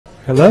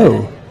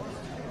Hello.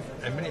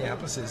 And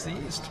Minneapolis is the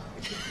east.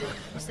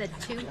 You said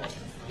 2? Yeah,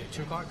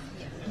 2 o'clock.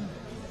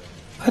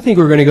 I think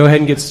we're going to go ahead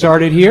and get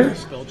started here.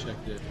 Spell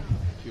checked it.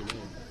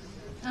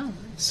 Oh.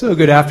 So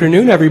good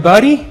afternoon,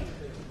 everybody.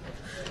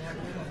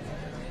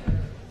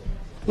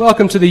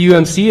 Welcome to the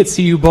UMC at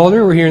CU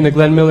Boulder. We're here in the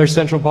Glenn Miller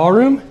Central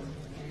Ballroom.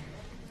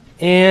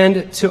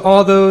 And to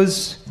all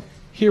those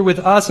here with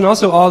us and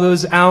also all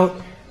those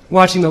out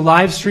watching the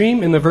live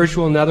stream in the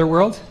virtual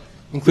netherworld,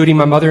 including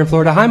my mother in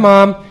Florida. Hi,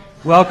 Mom.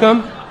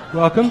 Welcome.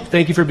 Welcome.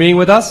 Thank you for being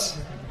with us.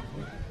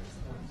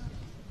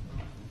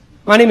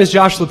 My name is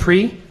Josh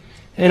Lepre,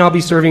 and I'll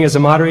be serving as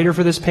a moderator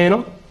for this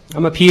panel.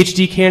 I'm a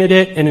PhD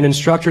candidate and an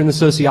instructor in the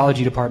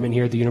sociology department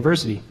here at the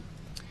university.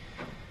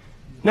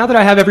 Now that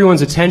I have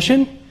everyone's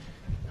attention,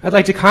 I'd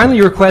like to kindly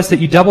request that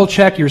you double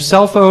check your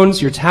cell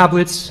phones, your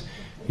tablets,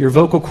 your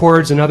vocal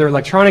cords, and other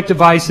electronic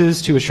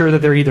devices to assure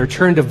that they're either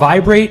turned to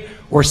vibrate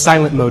or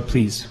silent mode,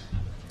 please.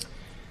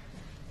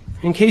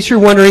 In case you're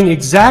wondering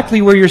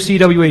exactly where your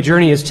CWA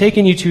journey has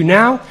taken you to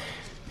now,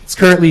 it's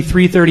currently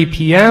 3:30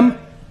 p.m.,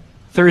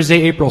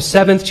 Thursday, April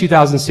 7th,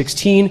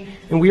 2016,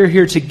 and we are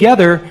here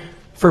together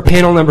for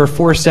panel number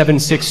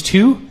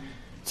 4762,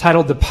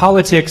 titled The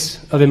Politics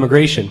of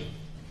Immigration.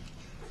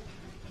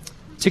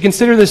 To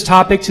consider this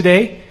topic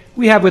today,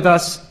 we have with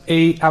us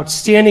an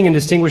outstanding and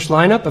distinguished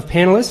lineup of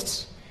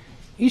panelists.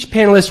 Each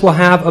panelist will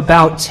have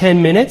about 10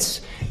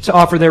 minutes to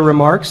offer their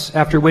remarks,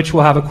 after which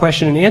we'll have a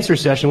question and answer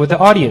session with the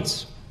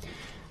audience.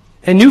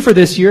 And new for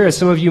this year, as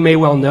some of you may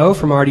well know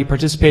from already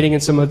participating in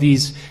some of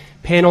these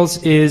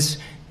panels, is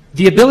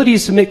the ability to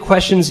submit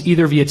questions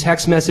either via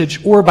text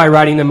message or by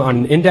writing them on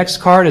an index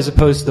card, as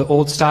opposed to the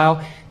old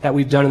style that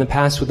we've done in the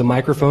past with the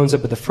microphones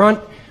up at the front.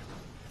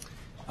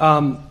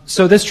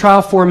 So this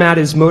trial format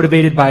is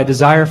motivated by a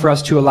desire for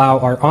us to allow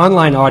our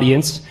online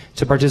audience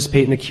to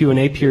participate in the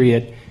Q&A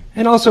period,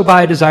 and also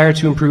by a desire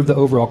to improve the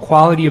overall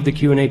quality of the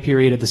Q&A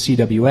period at the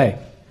CWA.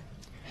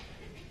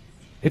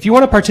 If you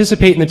want to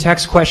participate in the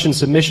text question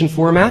submission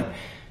format,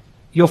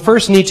 you'll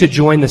first need to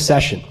join the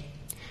session.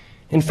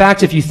 In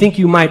fact, if you think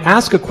you might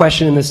ask a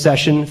question in this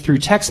session through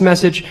text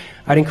message,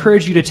 I'd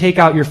encourage you to take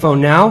out your phone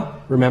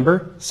now.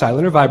 Remember,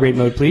 silent or vibrate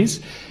mode,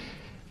 please.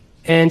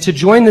 And to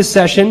join this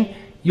session,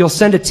 you'll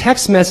send a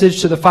text message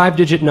to the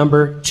 5-digit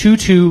number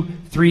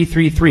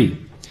 22333.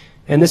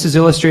 And this is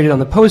illustrated on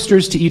the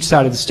posters to each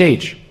side of the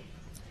stage.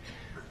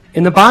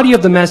 In the body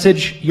of the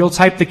message, you'll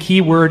type the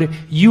keyword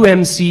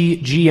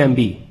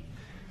UMCGMB.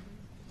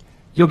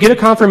 You'll get a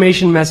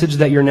confirmation message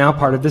that you're now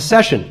part of this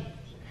session.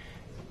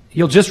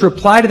 You'll just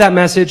reply to that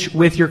message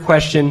with your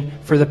question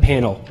for the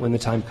panel when the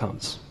time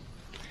comes.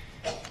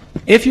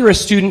 If you're a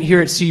student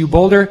here at CU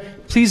Boulder,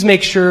 please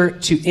make sure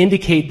to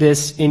indicate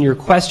this in your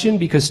question,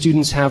 because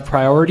students have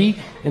priority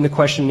in the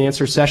question and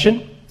answer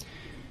session.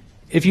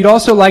 If you'd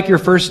also like your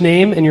first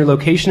name and your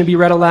location to be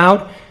read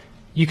aloud,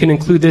 you can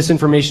include this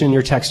information in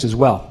your text as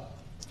well.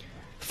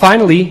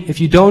 Finally,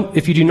 if you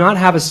do not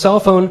have a cell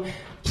phone,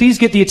 please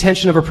get the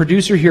attention of a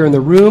producer here in the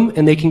room,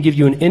 and they can give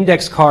you an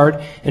index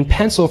card and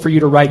pencil for you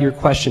to write your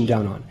question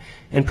down on.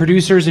 And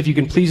producers, if you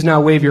can please now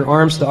wave your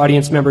arms so the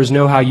audience members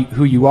know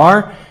who you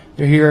are.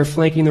 They're here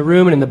flanking the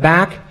room and in the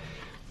back,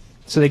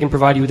 so they can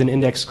provide you with an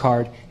index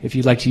card if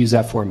you'd like to use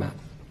that format.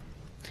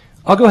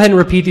 I'll go ahead and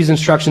repeat these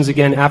instructions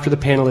again after the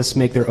panelists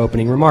make their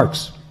opening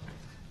remarks.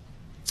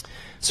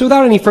 So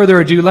without any further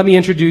ado, let me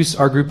introduce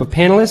our group of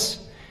panelists.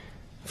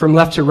 From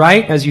left to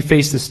right, as you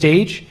face the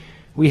stage,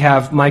 we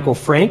have Michael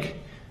Frank,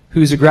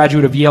 who's a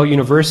graduate of Yale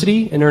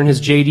University and earned his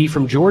JD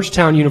from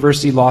Georgetown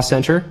University Law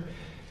Center.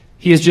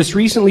 He has just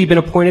recently been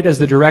appointed as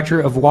the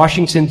director of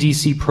Washington,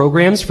 D.C.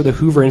 programs for the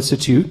Hoover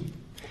Institute.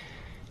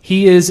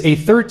 He is a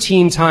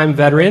 13-time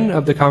veteran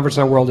of the Conference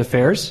on World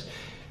Affairs.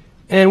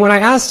 And when I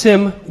asked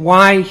him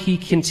why he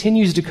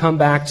continues to come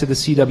back to the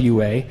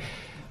CWA,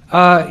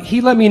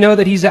 he let me know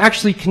that he's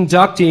actually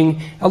conducting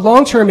a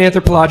long-term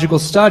anthropological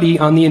study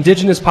on the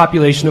indigenous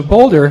population of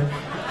Boulder.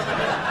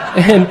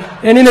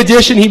 And in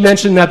addition, he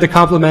mentioned that the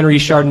complimentary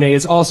Chardonnay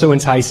is also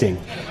enticing.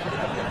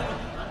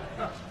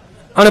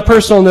 On a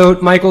personal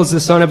note, Michael is the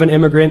son of an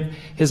immigrant.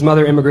 His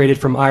mother immigrated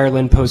from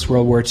Ireland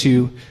post-World War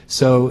II,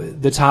 so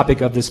the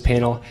topic of this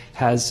panel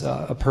has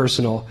a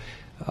personal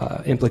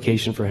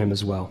implication for him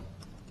as well.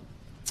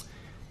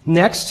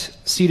 Next,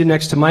 seated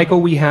next to Michael,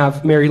 we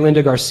have Mary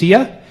Linda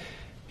Garcia.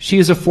 She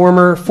is a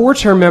former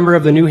 4-term member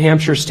of the New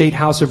Hampshire State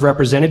House of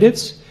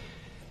Representatives.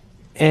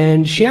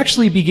 And she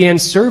actually began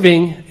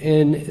serving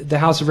in the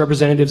House of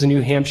Representatives in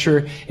New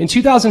Hampshire in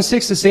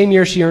 2006, the same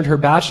year she earned her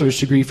bachelor's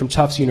degree from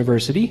Tufts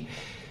University.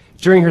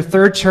 During her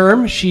 3rd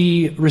term,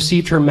 she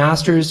received her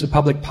master's of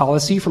public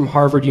policy from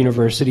Harvard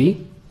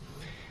University.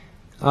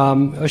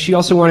 She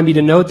also wanted me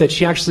to note that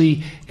she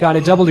actually got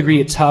a double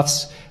degree at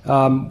Tufts,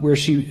 where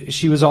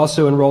she was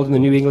also enrolled in the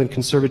New England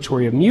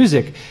Conservatory of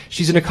Music.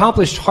 She's an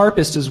accomplished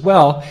harpist as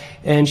well,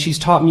 and she's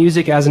taught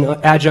music as an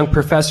adjunct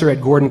professor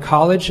at Gordon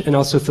College and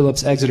also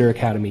Phillips Exeter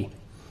Academy.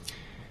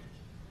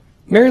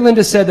 Mary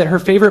Linda said that her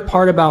favorite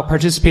part about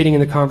participating in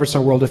the Conference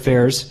on World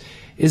Affairs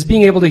is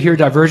being able to hear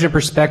divergent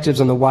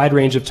perspectives on the wide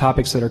range of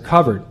topics that are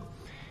covered.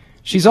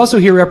 She's also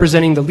here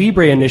representing the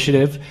Libre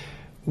Initiative,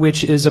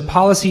 which is a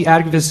policy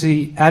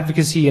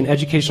advocacy and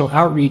educational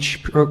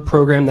outreach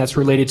program that's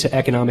related to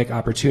economic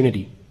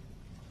opportunity.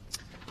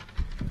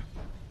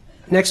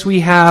 Next, we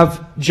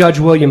have Judge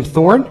William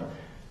Thorne,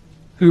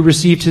 who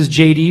received his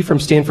JD from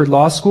Stanford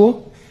Law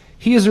School.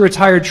 He is a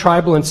retired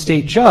tribal and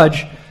state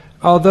judge,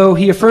 although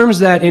he affirms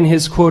that in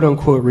his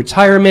quote-unquote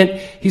retirement,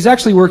 he's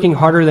actually working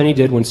harder than he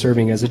did when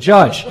serving as a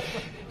judge.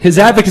 His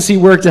advocacy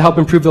work to help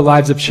improve the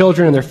lives of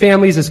children and their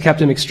families has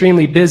kept him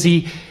extremely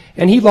busy,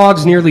 and he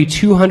logs nearly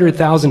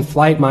 200,000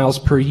 flight miles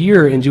per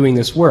year in doing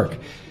this work.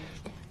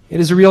 It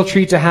is a real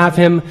treat to have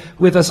him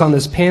with us on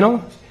this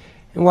panel.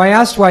 And when I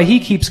asked why he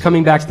keeps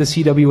coming back to the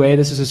CWA,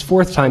 this is his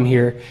 4th time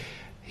here,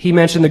 he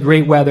mentioned the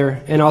great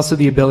weather and also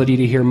the ability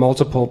to hear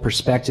multiple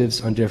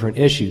perspectives on different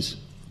issues.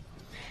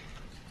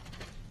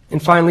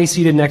 And finally,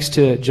 seated next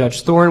to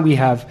Judge Thorne, we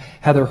have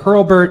Heather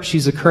Hurlburt.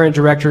 She's the current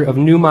director of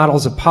New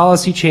Models of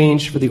Policy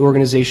Change for the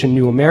organization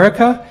New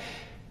America.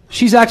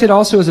 She's acted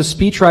also as a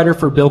speechwriter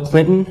for Bill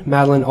Clinton,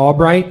 Madeleine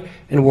Albright,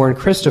 and Warren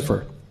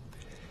Christopher.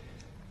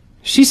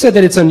 She said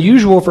that it's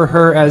unusual for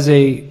her as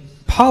a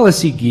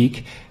policy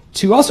geek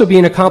to also be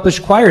an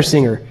accomplished choir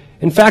singer.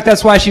 In fact,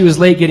 that's why she was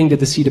late getting to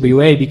the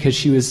CWA, because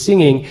she was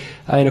singing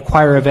in a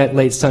choir event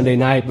late Sunday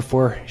night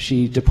before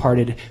she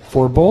departed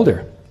for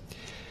Boulder.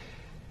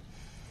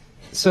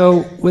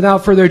 So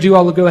without further ado,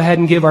 I'll go ahead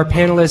and give our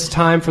panelists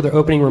time for their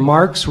opening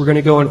remarks. We're going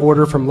to go in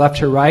order from left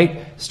to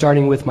right,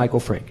 starting with Michael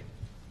Frank.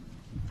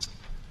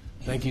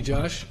 Thank you,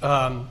 Josh.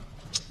 Hello,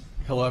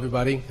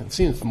 everybody. I'm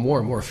seeing more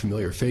and more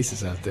familiar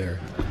faces out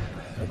there.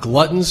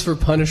 Gluttons for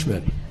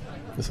punishment.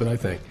 That's what I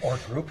think. Or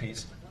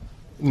groupies.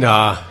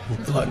 Nah,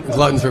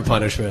 gluttons for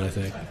punishment, I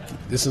think.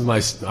 This is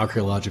my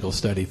archaeological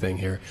study thing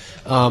here.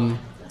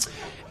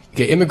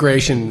 Okay,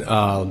 immigration.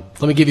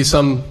 Let me give you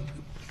some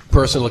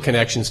personal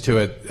connections to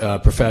it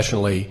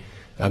professionally.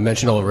 I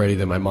mentioned already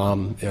that my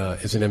mom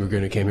is an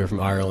immigrant who came here from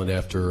Ireland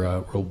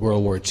after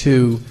World War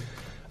II.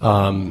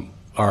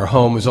 Our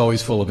home was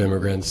always full of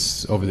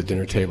immigrants over the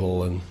dinner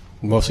table, and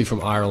mostly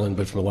from Ireland,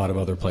 but from a lot of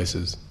other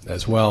places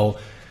as well.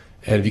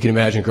 And if you can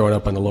imagine growing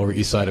up on the Lower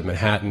East Side of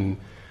Manhattan,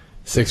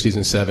 60s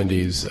and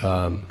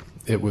 70s,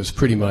 it was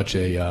pretty much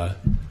a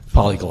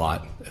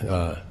polyglot,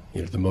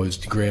 the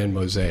most grand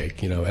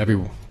mosaic. Every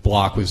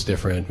block was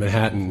different.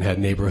 Manhattan had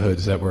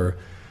neighborhoods that were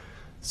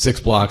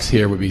 6 blocks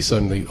here would be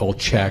suddenly old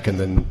Czech, and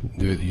then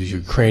the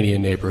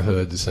Ukrainian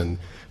neighborhoods, and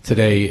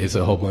today is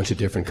a whole bunch of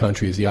different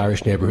countries. The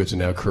Irish neighborhoods are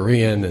now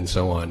Korean, and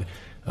so on.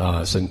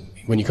 So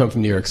when you come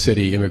from New York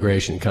City,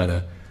 immigration kind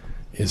of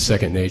is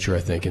second nature, I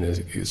think, and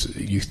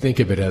you think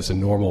of it as a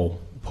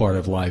normal part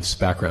of life's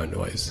background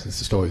noise. It's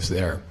just always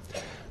there.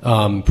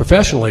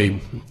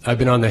 Professionally, I've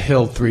been on the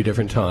Hill 3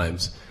 different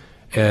times,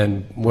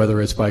 and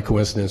whether it's by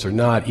coincidence or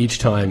not, each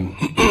time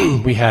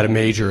we had a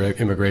major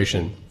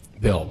immigration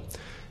bill.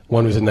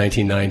 One was in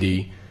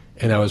 1990,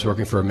 and I was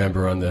working for a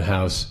member on the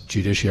House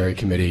Judiciary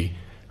Committee,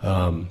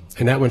 and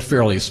that went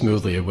fairly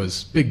smoothly. It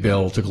was a big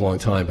bill, took a long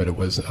time, but it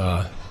was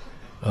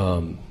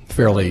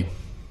fairly,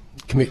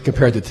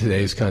 compared to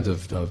today's kinds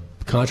of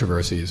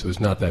controversies, it was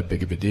not that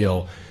big of a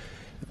deal.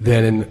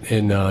 Then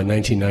in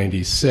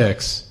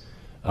 1996,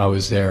 I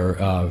was there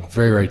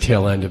very, very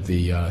tail end of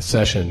the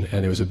session,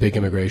 and there was a big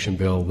immigration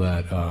bill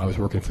that I was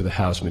working for the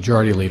House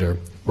Majority Leader,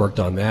 worked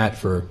on that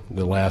for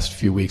the last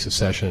few weeks of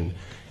session,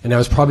 and that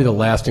was probably the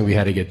last thing we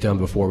had to get done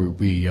before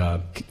we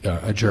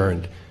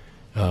adjourned.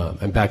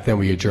 And back then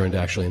we adjourned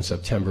actually in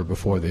September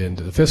before the end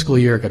of the fiscal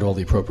year, got all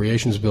the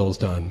appropriations bills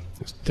done.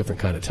 It was a different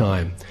kind of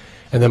time.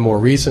 And then more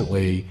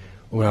recently,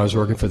 when I was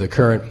working for the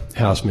current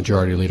House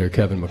Majority Leader,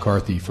 Kevin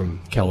McCarthy from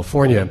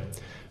California,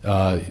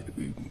 I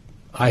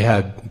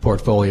had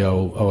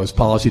portfolio, I was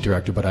policy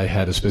director, but I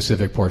had a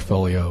specific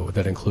portfolio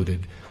that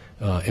included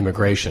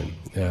immigration.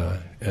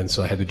 And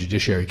so I had the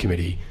Judiciary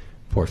Committee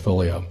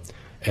portfolio.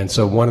 And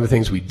so one of the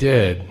things we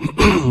did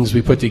is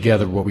we put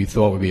together what we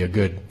thought would be a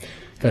good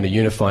kind of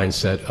unifying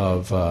set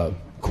of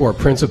core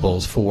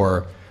principles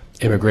for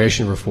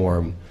immigration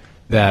reform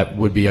that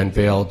would be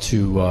unveiled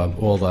to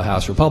all the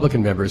House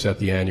Republican members at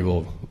the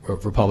annual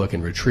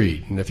Republican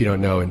retreat. And if you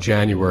don't know, in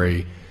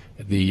January,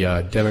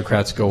 the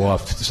Democrats go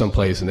off to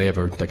someplace and they have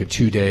like a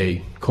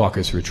 2-day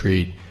caucus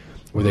retreat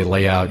where they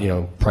lay out,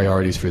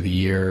 priorities for the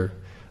year,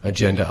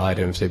 agenda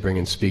items, they bring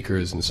in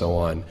speakers and so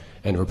on.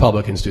 And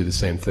Republicans do the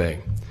same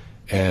thing.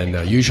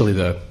 And usually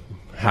the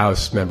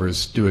House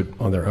members do it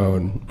on their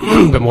own,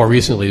 but more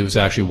recently it was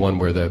actually one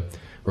where the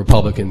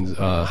Republicans,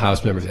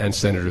 House members and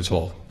senators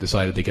all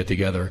decided to get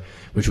together,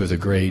 which was a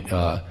great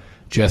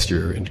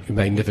gesture, and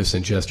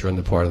magnificent gesture on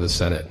the part of the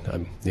Senate,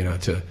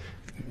 to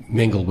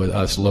mingle with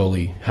us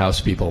lowly House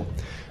people.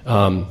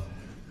 And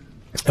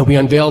we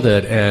unveiled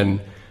it, and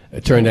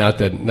it turned out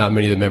that not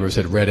many of the members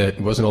had read it.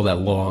 It wasn't all that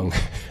long.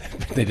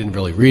 They didn't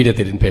really read it.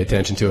 They didn't pay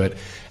attention to it.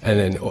 And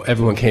then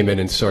everyone came in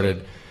and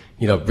started,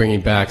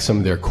 bringing back some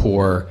of their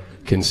core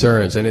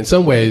concerns. And in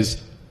some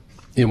ways,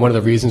 one of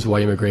the reasons why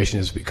immigration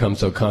has become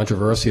so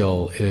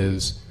controversial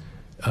is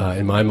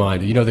in my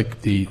mind. You know,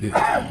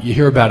 you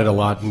hear about it a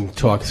lot in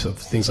talks of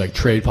things like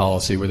trade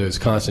policy, where there's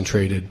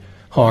concentrated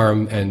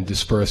harm and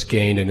dispersed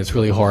gain, and it's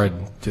really hard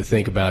to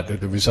think about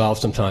to resolve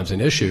sometimes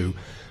an issue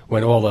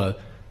when all the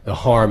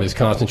harm is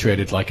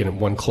concentrated like in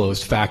one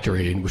closed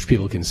factory in which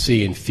people can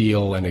see and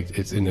feel, and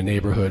it's in the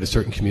neighborhood. A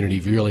certain community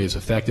really is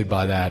affected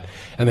by that,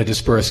 and the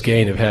dispersed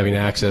gain of having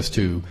access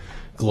to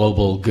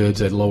global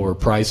goods at lower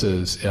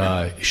prices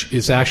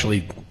is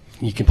actually,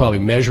 you can probably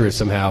measure it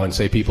somehow and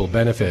say people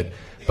benefit,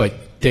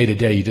 but day to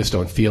day you just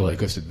don't feel it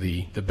because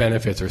the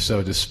benefits are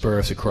so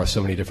dispersed across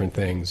so many different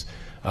things,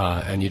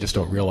 and you just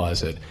don't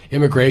realize it.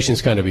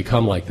 Immigration's kind of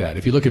become like that.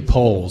 If you look at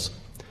polls,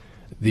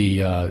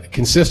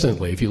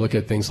 consistently, if you look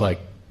at things like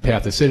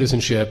path to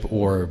citizenship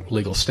or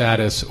legal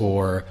status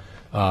or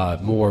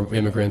more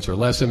immigrants or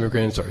less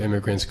immigrants, or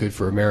immigrants good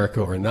for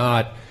America or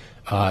not,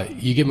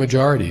 you get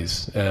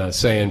majorities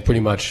saying pretty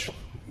much,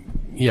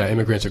 yeah,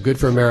 immigrants are good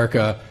for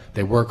America,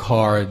 they work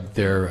hard,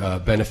 they're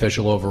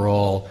beneficial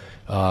overall.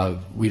 Do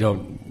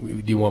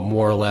you want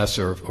more or less,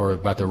 or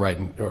about the right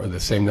or the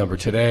same number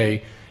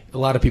today? A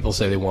lot of people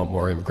say they want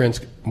more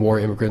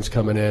immigrants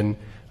coming in.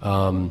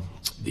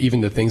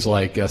 Even the things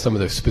like some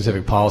of the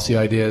specific policy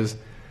ideas,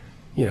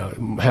 you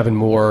know, having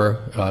more,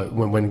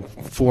 when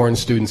foreign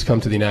students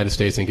come to the United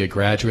States and get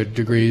graduate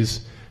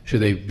degrees, should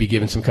they be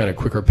given some kind of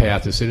quicker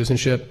path to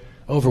citizenship?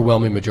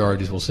 Overwhelming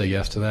majorities will say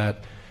yes to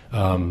that.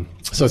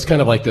 So it's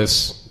kind of like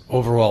this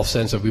overall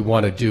sense of we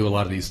want to do a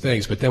lot of these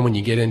things, but then when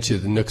you get into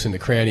the nooks and the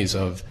crannies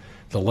of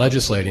the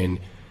legislating,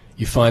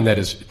 you find that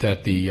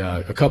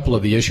a couple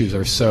of the issues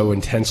are so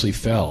intensely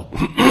felt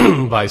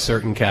by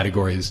certain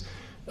categories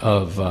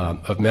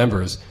of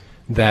members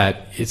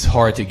that it's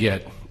hard to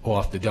get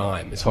off the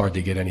dime. It's hard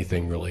to get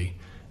anything really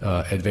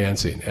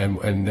advancing.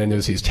 And then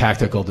there's these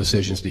tactical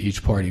decisions that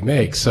each party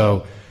makes.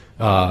 So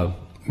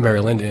Mary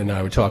Linda and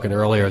I were talking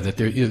earlier that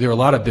there are a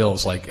lot of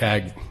bills like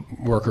ag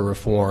worker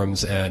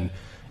reforms and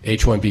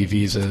H-1B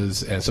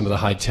visas and some of the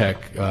high-tech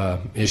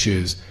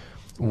issues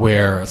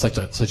where, such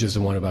as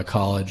the one about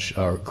college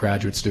or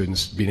graduate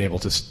students being able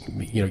to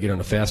get on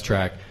a fast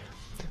track,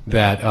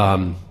 that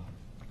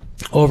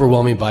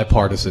overwhelming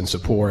bipartisan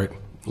support.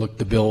 Look,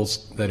 the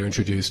bills that are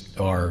introduced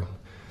are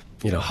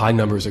high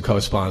numbers of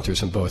co-sponsors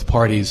from both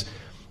parties,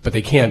 but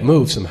they can't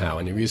move somehow.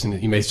 And the reason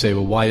that you may say,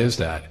 well, why is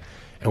that?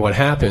 And what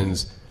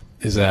happens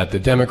is that the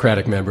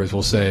Democratic members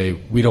will say,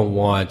 we don't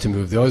want to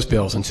move those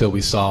bills until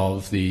we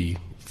solve the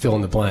fill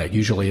in the blank.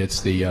 Usually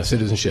it's the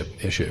citizenship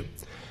issue.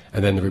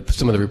 And then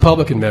some of the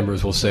Republican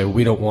members will say, well,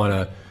 we don't want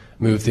to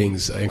move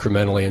things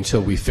incrementally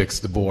until we fix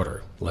the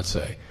border, let's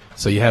say.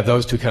 So you have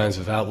those two kinds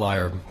of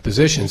outlier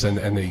positions, and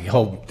they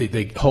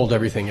hold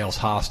everything else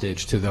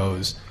hostage to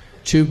those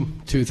two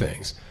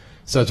things.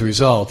 So as a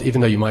result,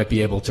 even though you might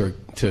be able to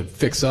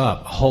fix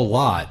up a whole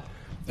lot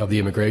of the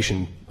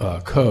immigration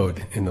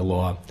code in the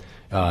law,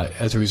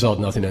 as a result,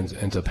 nothing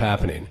ends up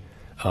happening.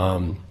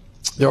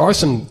 There are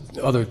some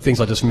other things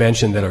I'll just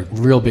mention that are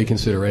real big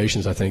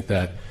considerations, I think,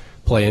 that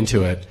play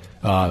into it.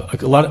 One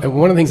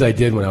of the things I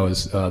did when I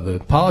was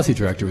the policy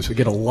director was we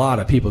get a lot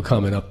of people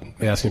coming up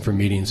asking for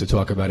meetings to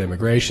talk about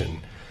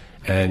immigration,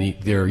 and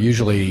they're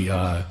usually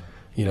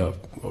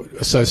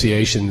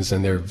associations,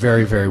 and they're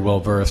very, very well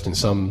versed in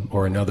some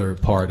or another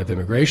part of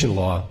immigration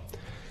law,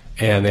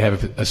 and they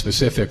have a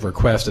specific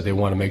request that they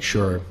want to make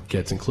sure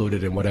gets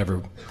included in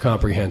whatever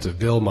comprehensive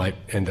bill might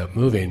end up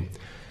moving.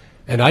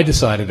 And I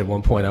decided at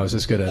one point I was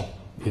just going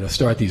to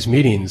start these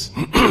meetings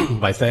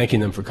by thanking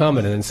them for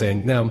coming and then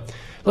saying, now,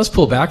 let's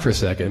pull back for a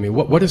second. I mean,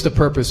 what is the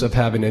purpose of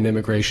having an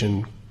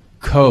immigration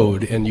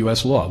code in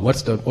U.S. law?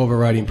 What's the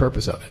overriding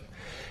purpose of it?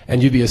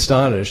 And you'd be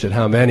astonished at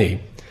how many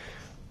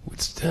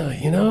would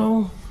say,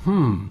 I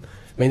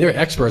mean, they're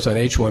experts on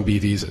H-1B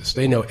visas.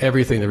 They know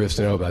everything there is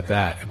to know about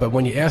that. But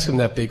when you ask them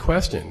that big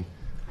question,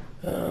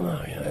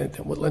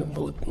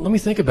 let me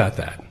think about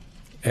that.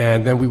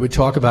 And then we would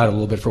talk about it a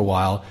little bit for a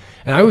while.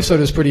 And I always thought it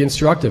was pretty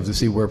instructive to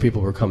see where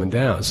people were coming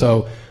down.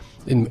 So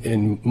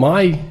in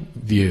my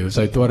views,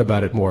 I thought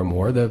about it more and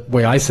more. The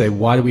way I say,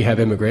 why do we have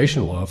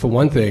immigration law? For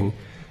one thing,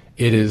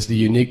 it is the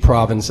unique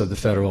province of the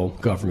federal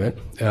government.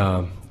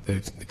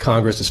 The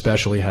Congress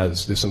especially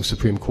there's some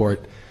Supreme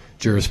Court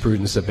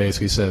jurisprudence that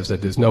basically says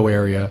that there's no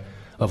area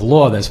of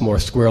law that's more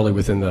squarely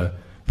within the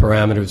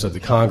parameters of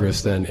the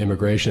Congress than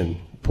immigration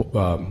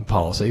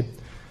policy.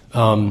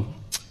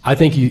 I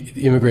think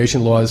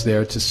immigration law is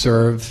there to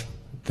serve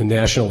the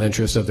national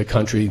interest of the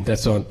country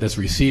that's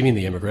receiving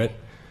the immigrant.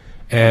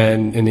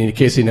 And in the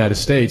case of the United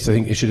States, I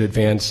think it should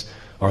advance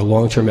our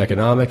long-term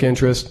economic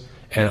interest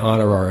and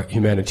honor our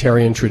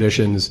humanitarian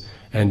traditions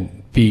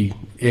and be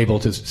able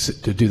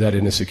to do that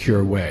in a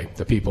secure way.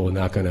 The people we're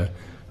not going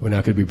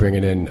to be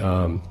bringing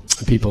in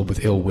people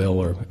with ill will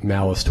or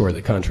malice toward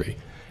the country.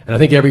 And I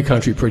think every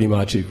country pretty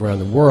much around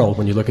the world,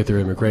 when you look at their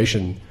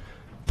immigration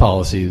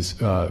policies,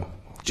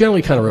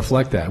 generally kind of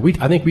reflect that.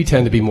 I think we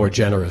tend to be more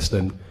generous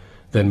than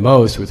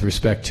most with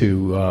respect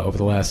to over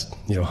the last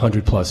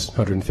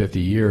 150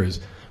 years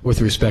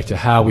with respect to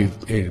how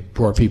we've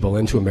brought people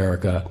into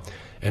America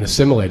and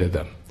assimilated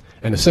them.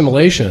 And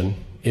assimilation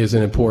is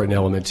an important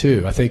element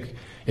too. I think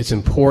it's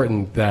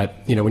important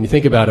that, when you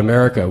think about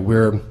America,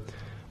 we're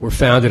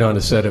founded on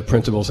a set of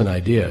principles and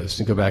ideas.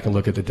 You go back and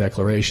look at the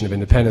Declaration of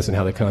Independence and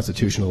how the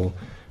Constitutional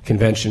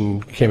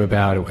Convention came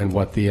about and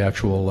what the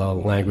actual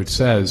language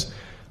says.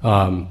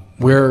 As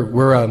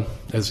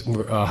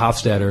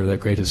Hofstadter, the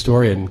great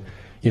historian,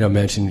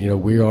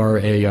 mentioned, we are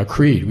a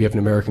creed. We have an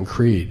American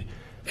creed.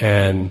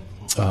 And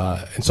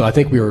so I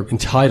think we are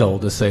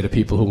entitled to say to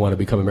people who want to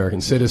become American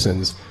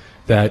citizens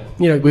that,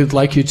 we'd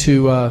like you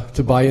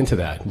to buy into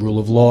that. Rule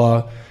of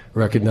law,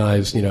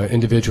 recognize,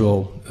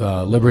 individual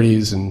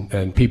liberties,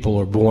 and people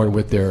are born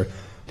with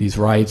these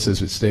rights,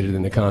 as it's stated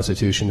in the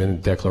Constitution and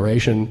the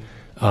Declaration.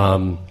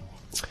 And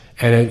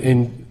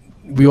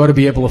we ought to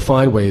be able to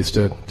find ways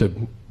to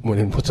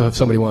when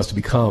somebody wants to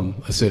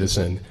become a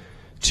citizen,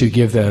 to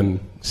give them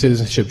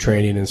citizenship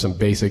training and some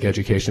basic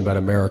education about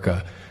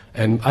America.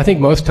 And I think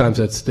most times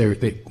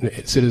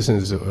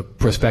citizens,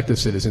 prospective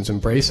citizens,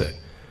 embrace it.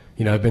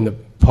 I've been to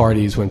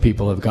parties when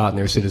people have gotten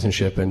their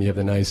citizenship, and you have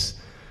the nice,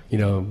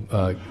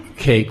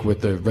 cake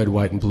with the red,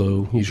 white, and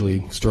blue,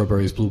 usually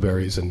strawberries,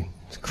 blueberries, and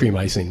cream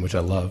icing, which I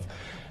love.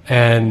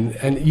 And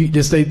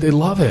they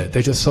love it.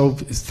 They're just so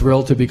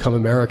thrilled to become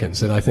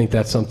Americans. And I think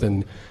that's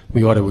something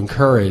we ought to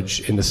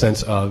encourage, in the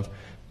sense of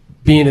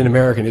being an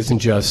American isn't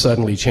just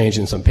suddenly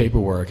changing some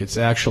paperwork. It's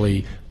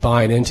actually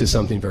buying into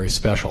something very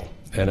special.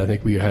 And I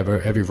think we have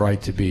every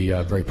right to be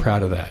very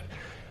proud of that.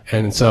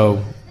 And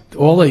so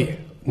all the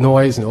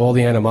noise and all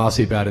the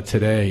animosity about it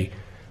today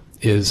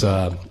is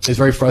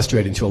very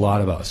frustrating to a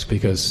lot of us,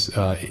 because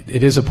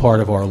it is a part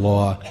of our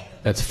law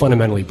that's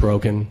fundamentally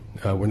broken.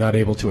 We're not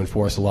able to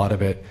enforce a lot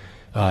of it.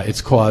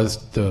 It's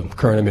caused the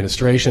current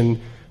administration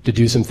to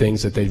do some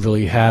things that they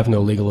really have no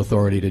legal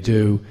authority to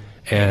do,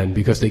 and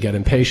because they get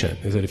impatient,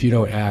 is that if you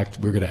don't act,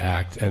 we're going to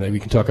act. And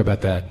we can talk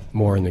about that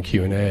more in the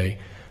Q&A.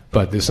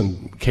 But there's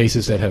some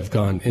cases that have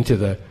gone into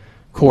the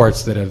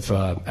courts that have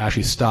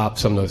actually stopped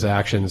some of those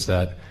actions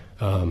that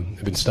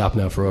have been stopped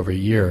now for over a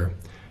year.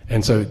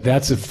 And so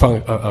that's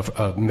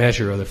a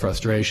measure of the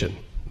frustration.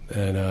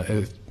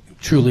 And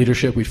true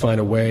leadership, we find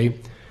a way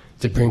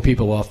to bring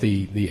people off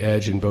the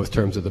edge in both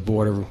terms of the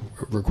border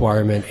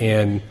requirement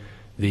and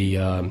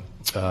the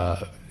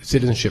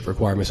citizenship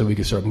requirement, so we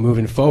can start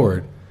moving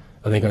forward,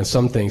 I think, on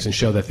some things and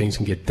show that things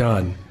can get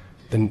done.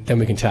 Then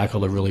we can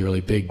tackle the really,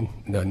 really big,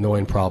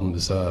 annoying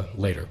problems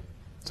later.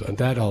 So at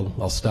that,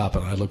 I'll stop,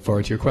 and I look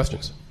forward to your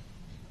questions.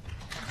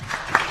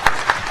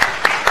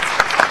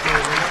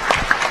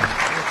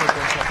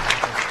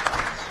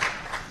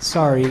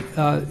 Sorry,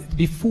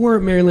 before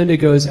Mary Linda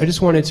goes, I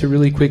just wanted to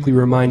really quickly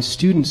remind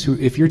students who,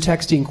 if you're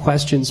texting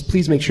questions,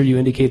 please make sure you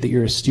indicate that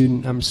you're a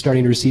student. I'm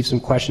starting to receive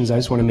some questions. I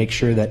just want to make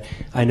sure that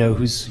I know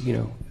whose,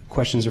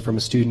 questions are from a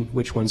student,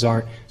 which ones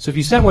aren't. So if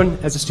you sent one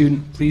as a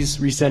student, please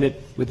resend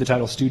it with the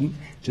title student,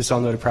 just so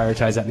I'll know to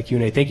prioritize that in the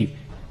Q&A. Thank you.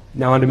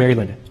 Now on to Mary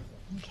Linda.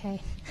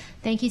 Okay.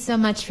 Thank you so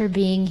much for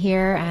being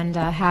here and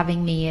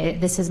having me.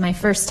 This is my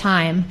first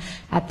time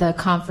at the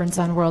Conference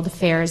on World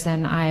Affairs,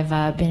 and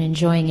I've been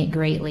enjoying it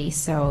greatly.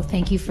 So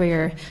thank you for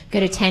your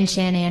good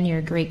attention and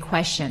your great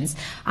questions.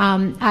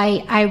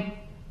 I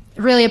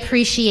really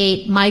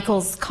appreciate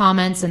Michael's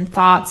comments and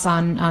thoughts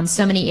on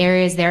so many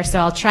areas there, so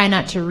I'll try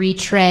not to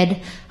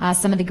retread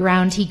some of the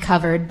ground he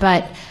covered.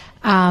 But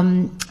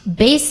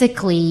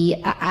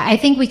basically, I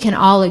think we can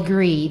all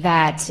agree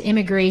that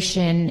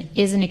immigration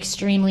is an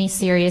extremely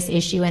serious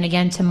issue. And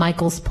again, to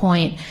Michael's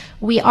point,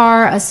 we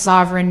are a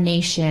sovereign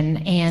nation.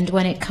 And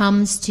when it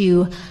comes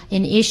to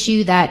an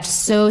issue that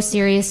so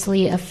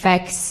seriously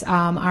affects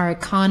our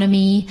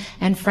economy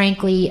and,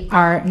 frankly,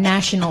 our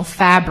national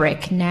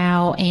fabric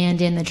now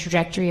and in the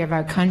trajectory of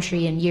our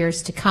country in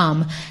years to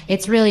come,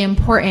 it's really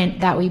important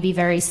that we be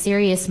very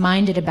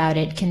serious-minded about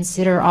it,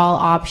 consider all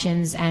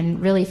options,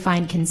 and really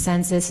find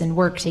consensus and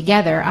work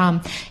together.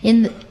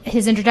 In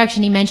his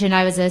introduction, he mentioned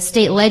I was a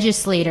state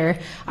legislator.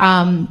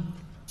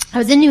 I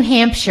was in New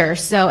Hampshire,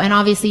 and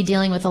obviously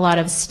dealing with a lot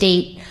of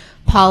state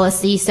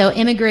policy, so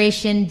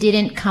immigration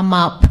didn't come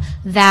up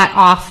that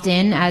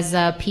often, as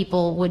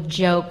people would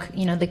joke,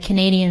 the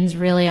Canadians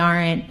really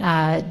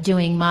aren't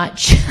doing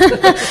much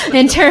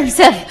in terms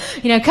of,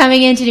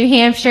 coming into New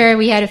Hampshire.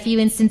 We had a few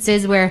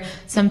instances where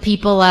some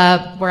people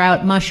were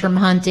out mushroom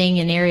hunting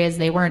in areas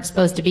they weren't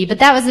supposed to be, but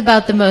that was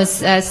about the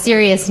most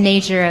serious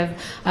nature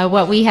of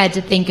what we had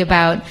to think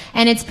about.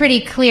 And it's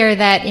pretty clear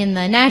that in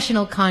the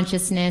national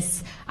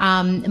consciousness,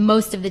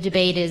 most of the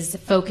debate is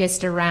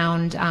focused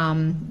around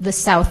the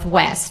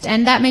Southwest,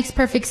 and that makes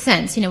perfect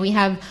sense. We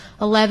have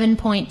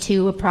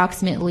 11.2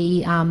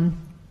 approximately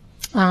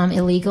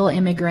illegal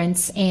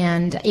immigrants,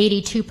 and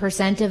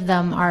 82% of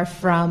them are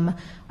from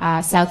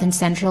South and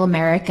Central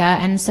America,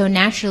 and so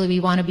naturally we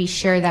want to be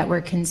sure that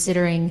we're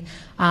considering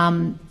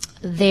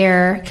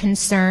their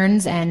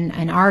concerns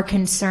and our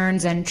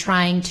concerns, and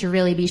trying to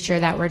really be sure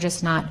that we're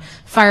just not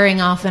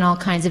firing off in all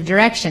kinds of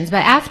directions.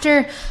 But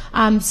after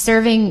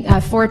serving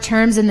 4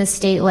 terms in the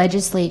state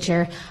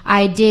legislature,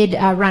 I did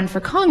run for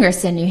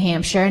Congress in New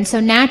Hampshire, and so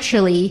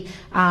naturally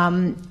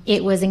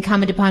it was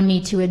incumbent upon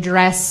me to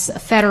address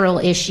federal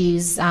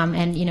issues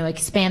and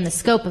expand the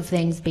scope of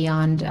things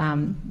beyond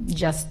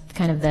just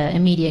kind of the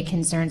immediate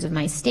concerns of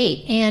my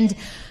state. And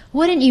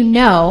wouldn't you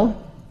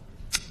know,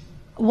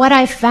 what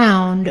I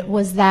found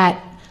was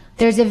that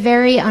there's a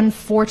very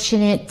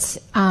unfortunate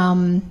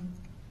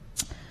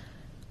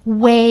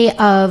way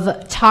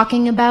of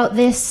talking about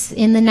this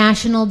in the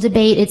national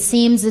debate. It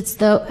seems as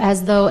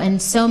though in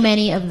so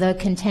many of the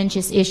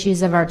contentious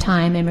issues of our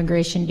time,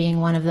 immigration being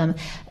one of them,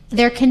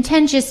 they're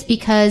contentious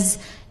because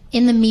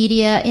in the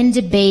media, in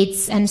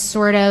debates, and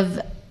sort of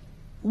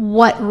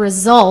what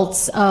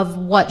results of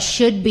what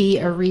should be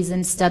a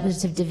reasoned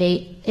substantive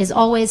debate is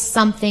always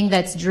something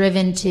that's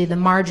driven to the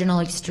marginal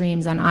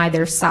extremes on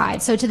either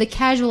side. So to the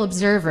casual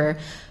observer,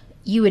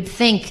 you would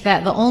think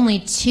that the only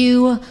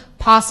 2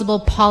 possible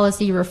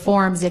policy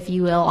reforms, if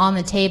you will, on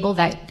the table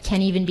that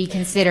can even be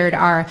considered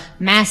are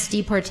mass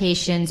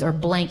deportations or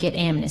blanket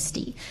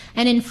amnesty.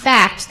 And in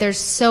fact, there's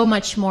so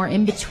much more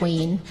in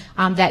between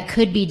that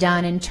could be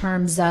done in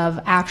terms of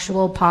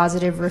actual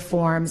positive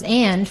reforms,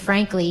 and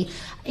frankly,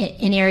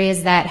 in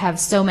areas that have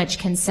so much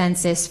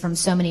consensus from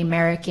so many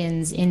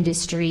Americans,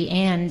 industry,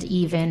 and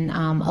even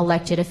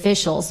elected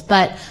officials.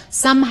 But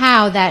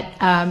somehow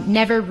that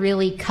never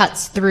really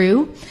cuts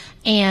through.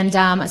 And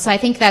so I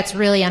think that's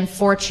really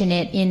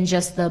unfortunate in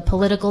just the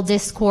political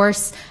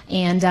discourse,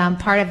 and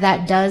part of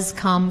that does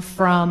come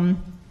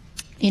from,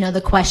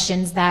 the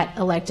questions that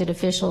elected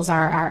officials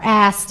are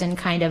asked and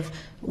kind of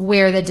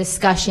where the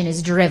discussion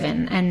is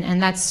driven,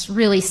 and that's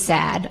really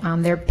sad.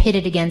 They're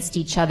pitted against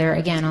each other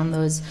again on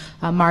those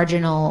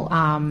marginal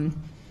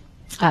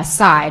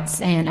sides,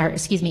 in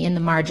the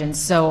margins.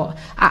 So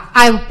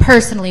I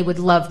personally would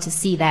love to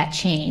see that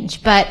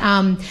change. But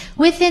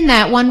within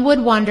that, one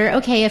would wonder,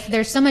 okay, if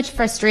there's so much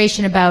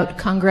frustration about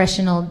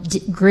congressional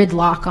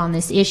gridlock on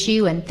this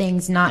issue and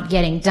things not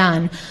getting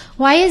done,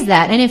 why is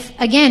that? And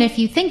if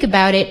you think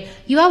about it,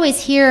 you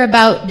always hear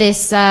about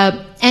this,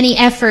 any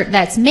effort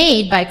that's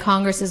made by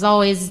Congress is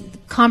always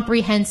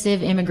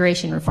comprehensive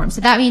immigration reform.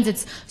 So that means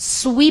it's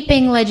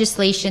sweeping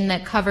legislation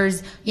that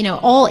covers,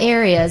 all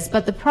areas.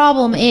 But the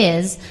problem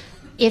is,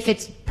 if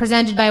it's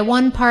presented by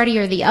one party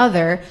or the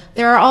other,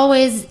 there are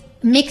always,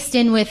 mixed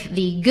in with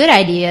the good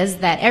ideas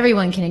that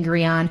everyone can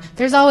agree on,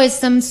 there's always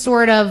some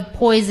sort of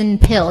poison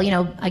pill,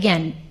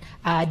 again,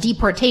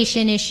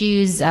 deportation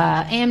issues,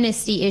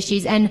 amnesty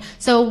issues. And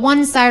so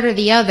one side or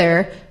the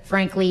other,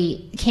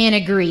 frankly, can't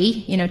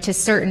agree, to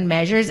certain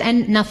measures,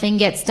 and nothing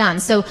gets done.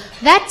 So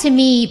that, to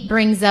me,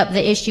 brings up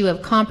the issue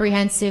of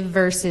comprehensive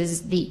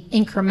versus the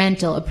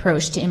incremental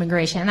approach to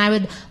immigration. And I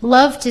would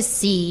love to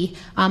see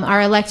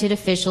our elected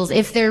officials,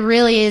 if there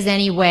really is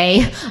any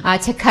way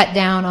to cut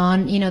down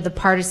on, the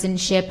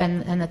partisanship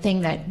and the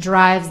thing that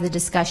drives the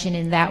discussion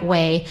in that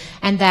way,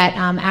 and that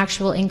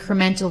actual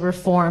incremental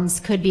reforms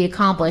could be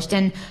accomplished.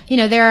 And,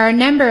 there are a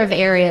number of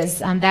areas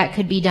that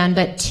could be done,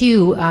 but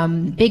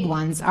 2 big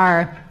ones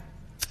are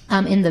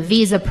in the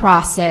visa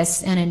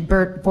process and in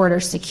border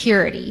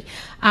security.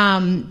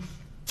 I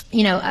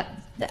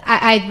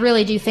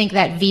really do think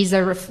that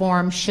visa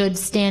reform should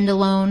stand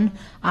alone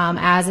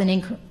as an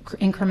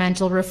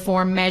incremental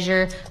reform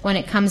measure when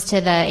it comes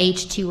to the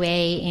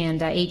H-2A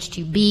and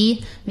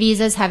H-2B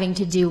visas having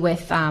to do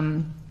with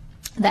the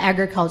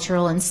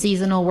agricultural and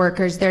seasonal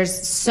workers.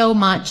 There's so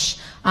much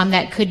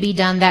that could be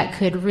done that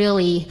could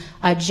really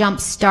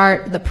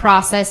jumpstart the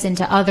process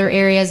into other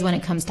areas when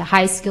it comes to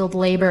high-skilled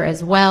labor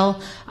as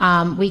well.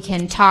 We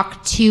can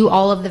talk to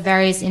all of the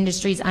various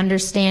industries,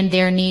 understand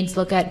their needs,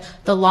 look at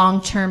the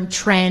long-term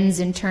trends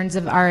in terms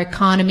of our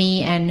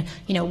economy and,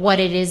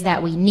 what it is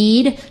that we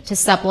need to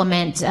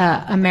supplement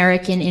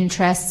American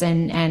interests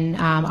and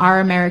our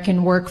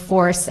American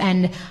workforce.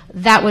 And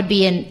that would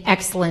be an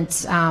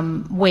excellent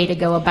way to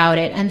go about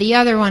it. And the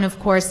other one, of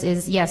course,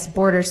 is, yes,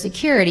 border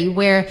security,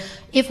 where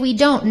if we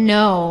don't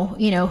know,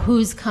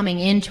 who's coming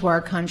into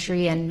our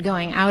country and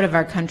going out of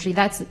our country,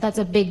 that's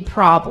a big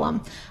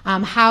problem.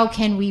 How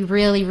can we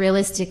really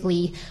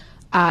realistically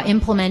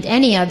implement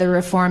any other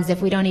reforms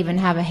if we don't even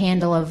have a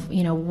handle of,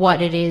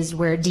 what it is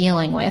we're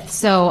dealing with?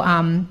 So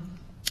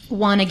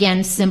one,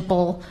 again,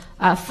 simple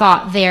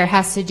thought there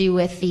has to do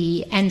with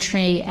the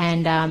entry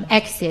and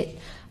exit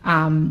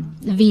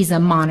visa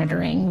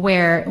monitoring,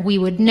 where we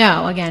would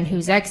know, again,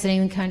 who's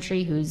exiting the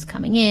country, who's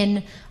coming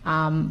in,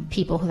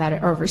 people that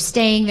are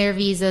overstaying their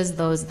visas,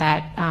 those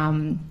that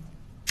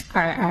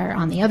are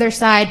on the other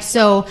side.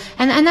 So,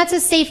 and that's a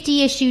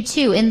safety issue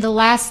too. In the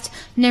last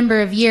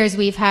number of years,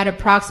 we've had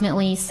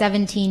approximately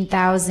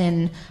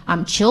 17,000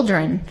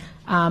 children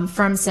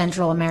from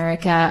Central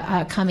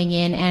America coming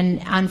in,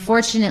 and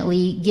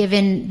unfortunately,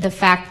 given the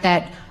fact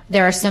that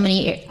there are so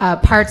many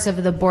parts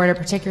of the border,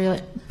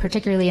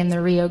 particularly in the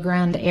Rio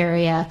Grande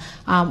area,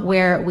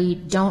 where we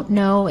don't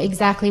know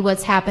exactly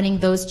what's happening.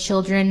 Those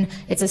children,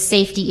 it's a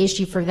safety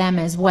issue for them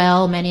as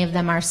well. Many of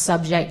them are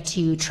subject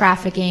to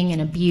trafficking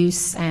and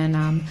abuse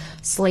and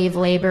slave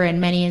labor in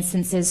many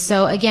instances.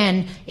 So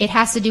again, it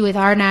has to do with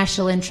our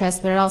national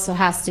interest, but it also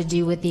has to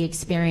do with the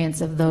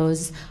experience of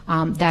those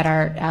that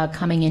are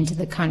coming into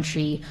the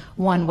country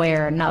one way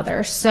or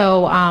another.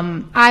 So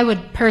I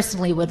would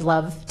personally would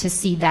love to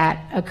see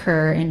that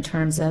occur in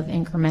terms of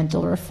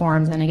incremental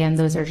reforms. And again,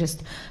 those are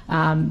just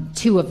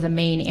two of the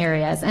main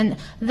areas. And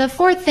the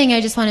fourth thing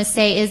I just want to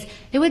say is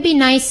it would be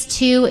nice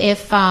too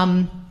if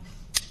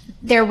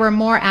there were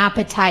more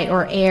appetite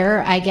or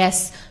air, I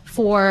guess,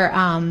 for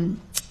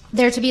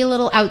there to be a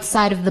little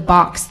outside of the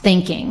box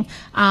thinking.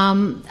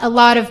 A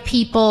lot of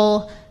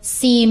people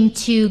seem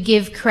to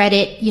give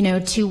credit,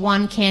 to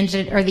one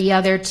candidate or the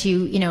other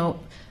to,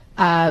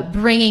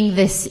 bringing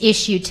this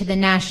issue to the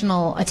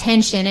national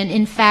attention, and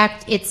in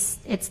fact,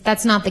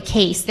 that's not the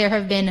case. There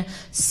have been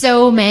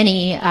so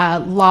many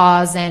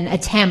laws and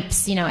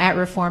attempts, at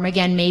reform.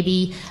 Again,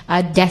 maybe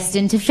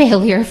destined to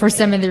failure for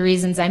some of the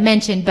reasons I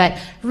mentioned, but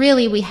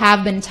really we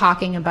have been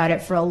talking about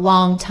it for a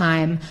long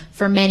time,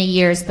 for many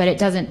years, but it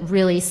doesn't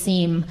really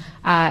seem,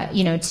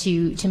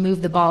 to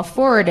move the ball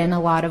forward in a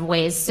lot of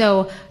ways.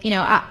 So,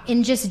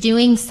 in just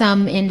doing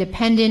some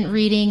independent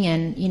reading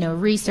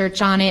and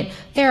research on it,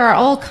 there are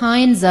all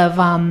kinds of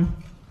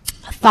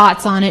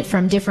thoughts on it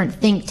from different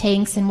think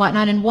tanks and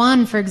whatnot. And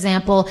one, for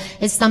example,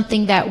 is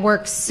something that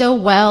works so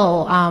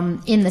well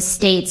in the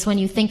States when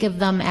you think of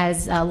them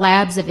as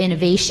labs of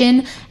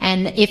innovation.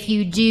 And if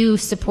you do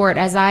support,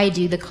 as I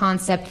do, the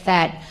concept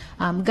that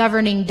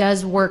governing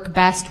does work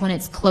best when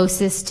it's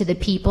closest to the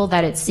people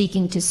that it's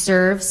seeking to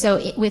serve.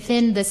 So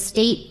within the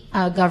state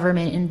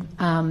government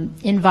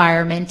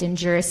environment and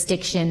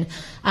jurisdiction,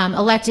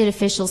 elected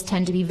officials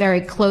tend to be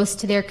very close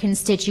to their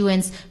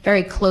constituents,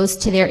 very close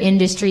to their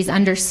industries,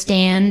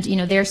 understand,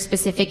 their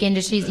specific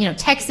industries.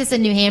 Texas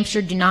and New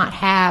Hampshire do not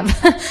have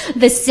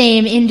the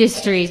same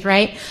industries,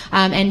 right,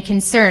 and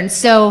concerns.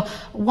 So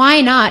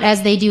why not,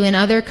 as they do in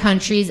other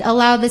countries,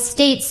 allow the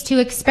states to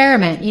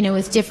experiment,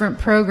 with different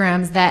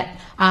programs that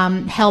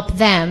help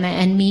them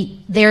and meet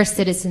their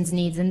citizens'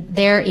 needs and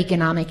their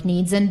economic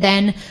needs, and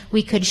then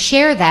we could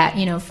share that,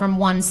 from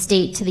one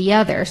state to the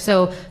other.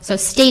 So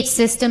state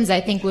systems,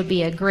 I think, would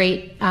be a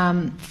great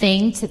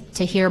thing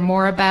to hear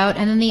more about.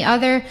 And then the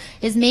other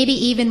is maybe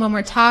even when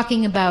we're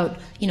talking about,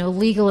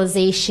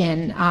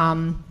 legalization,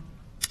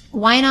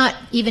 why not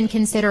even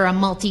consider a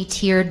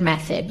multi-tiered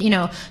method?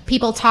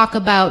 People talk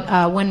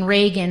about when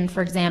Reagan,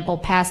 for example,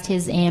 passed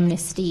his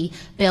amnesty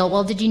bill.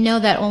 Well, did you know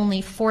that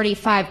only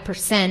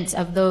 45%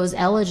 of those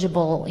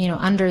eligible,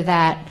 under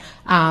that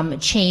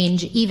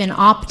change even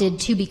opted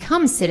to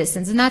become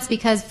citizens? And that's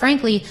because,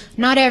 frankly,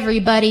 not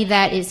everybody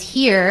that is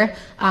here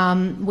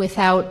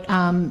without,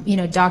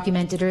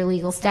 documented or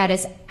legal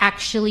status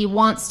actually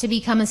wants to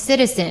become a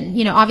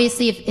citizen.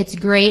 Obviously, it's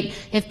great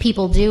if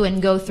people do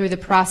and go through the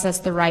process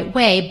the right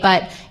way,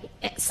 but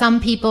some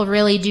people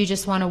really do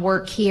just want to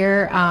work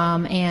here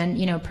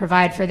and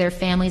provide for their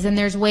families, and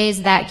there's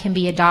ways that can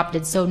be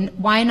adopted. So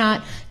why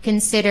not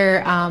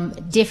consider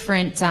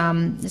different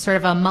sort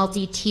of a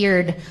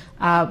multi-tiered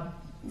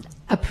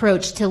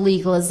approach to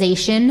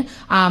legalization?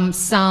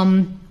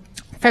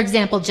 For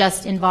example,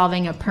 just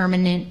involving a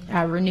permanent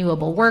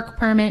renewable work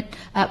permit,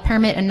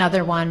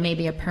 another one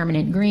maybe a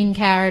permanent green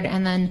card,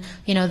 and then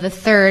the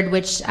third,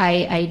 which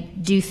I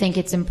do think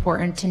it's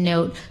important to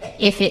note,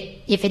 if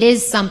it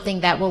is something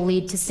that will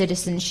lead to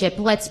citizenship,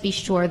 let's be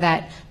sure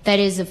that that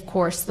is, of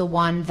course, the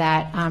one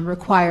that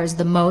requires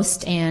the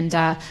most and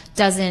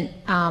doesn't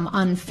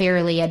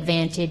unfairly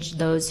advantage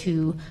those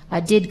who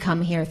did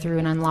come here through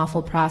an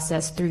unlawful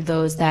process, through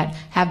those that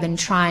have been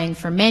trying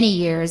for many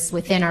years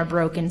within our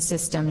broken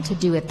system to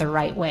do it the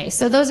right way.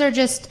 So those are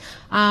just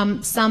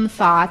some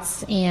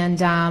thoughts,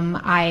 and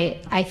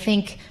I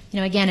think,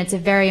 again, it's a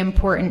very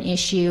important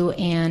issue,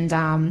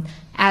 and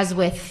as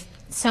with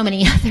so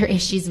many other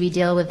issues we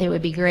deal with, it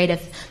would be great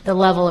if the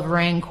level of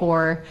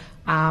rancor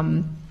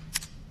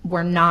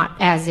were not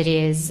as it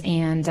is,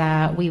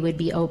 and we would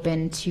be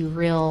open to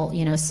real,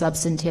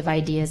 substantive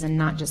ideas and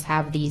not just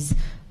have these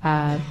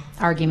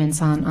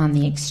arguments on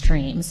the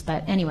extremes.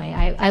 But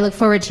anyway, I look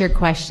forward to your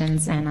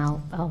questions, and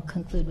I'll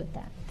conclude with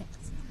that.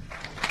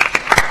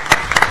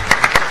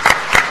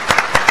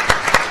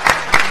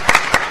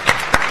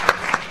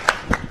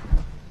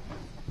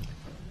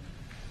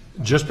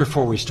 Just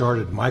before we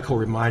started, Michael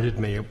reminded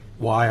me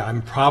why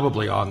I'm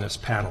probably on this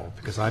panel,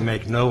 because I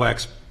make no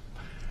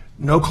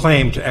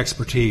claim to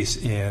expertise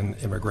in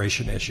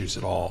immigration issues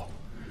at all.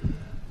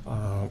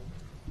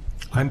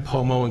 I'm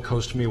Pomo and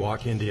Coast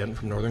Miwok Indian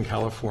from Northern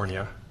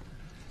California,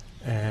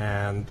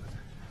 and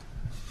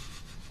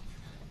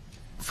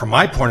from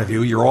my point of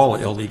view, you're all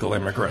illegal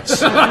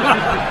immigrants.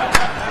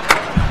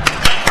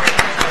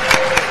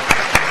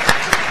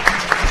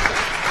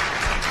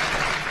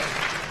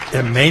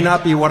 It may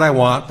not be what I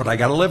want, but I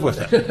got to live with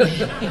it.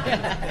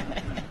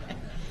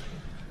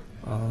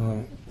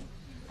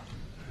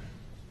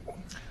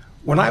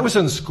 When I was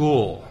in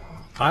school,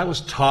 I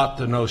was taught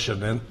the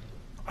notion, and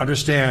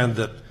understand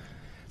that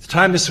the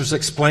time this was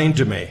explained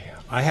to me,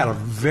 I had a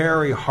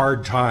very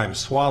hard time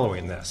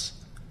swallowing this.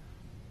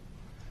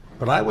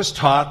 But I was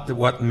taught that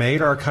what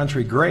made our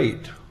country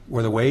great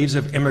were the waves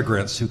of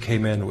immigrants who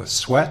came in with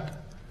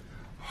sweat,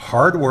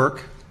 hard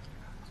work,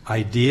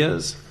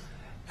 ideas,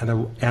 and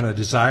a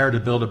desire to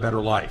build a better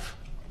life.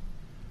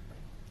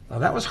 Now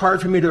that was hard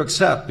for me to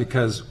accept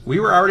because we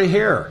were already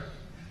here.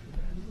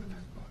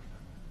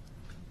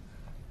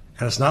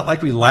 And it's not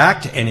like we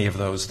lacked any of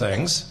those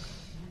things.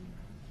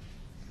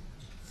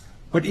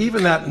 But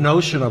even that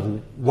notion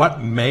of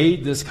what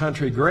made this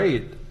country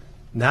great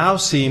now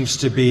seems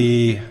to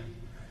be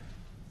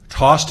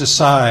tossed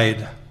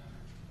aside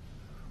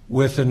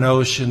with the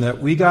notion that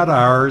we got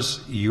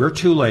ours, you're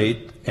too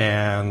late,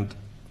 and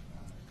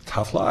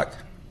tough luck.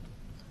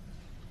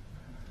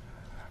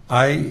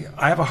 I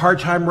have a hard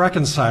time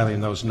reconciling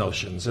those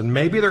notions, and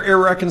maybe they're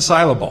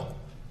irreconcilable.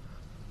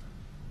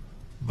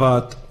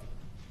 But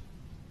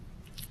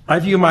I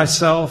view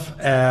myself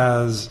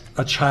as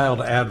a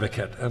child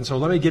advocate, and so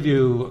let me give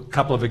you a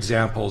couple of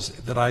examples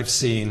that I've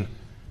seen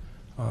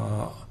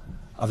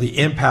of the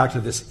impact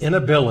of this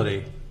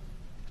inability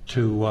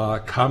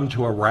to come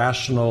to a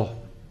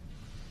rational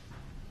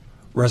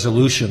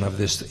resolution of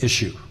this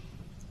issue.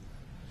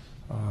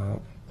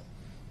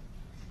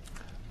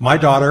 My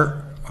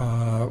daughter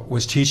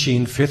was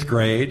teaching 5th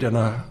grade in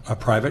a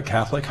private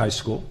Catholic high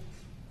school,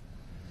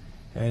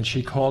 and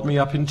she called me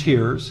up in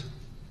tears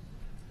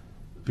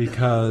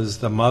because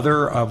the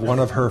mother of one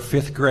of her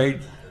 5th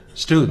grade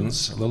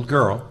students, a little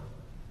girl,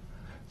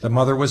 the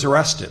mother was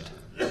arrested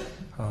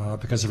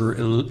because of her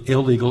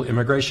illegal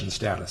immigration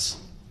status.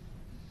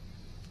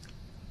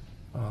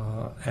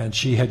 And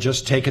she had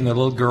just taken the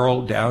little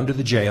girl down to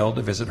the jail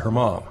to visit her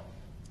mom.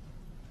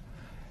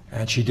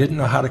 And she didn't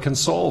know how to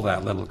console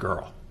that little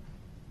girl.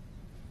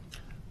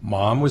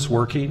 Mom was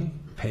working,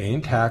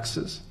 paying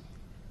taxes.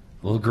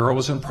 The little girl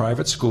was in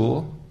private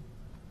school.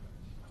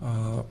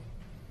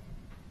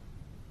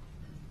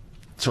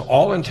 To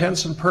all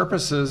intents and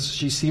purposes,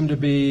 she seemed to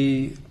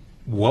be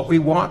what we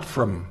want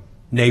from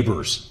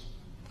neighbors.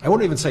 I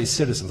won't even say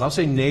citizens, I'll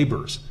say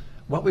neighbors.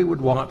 What we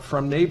would want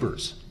from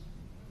neighbors.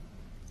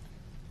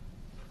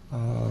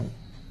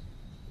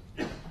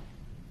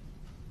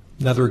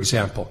 Another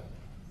example.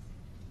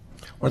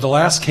 One of the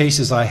last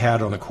cases I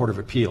had on the Court of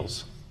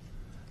Appeals,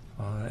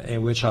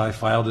 in which I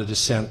filed a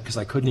dissent because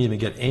I couldn't even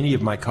get any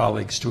of my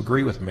colleagues to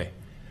agree with me,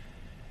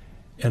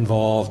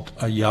 involved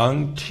a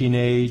young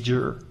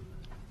teenager,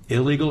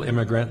 illegal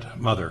immigrant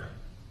mother,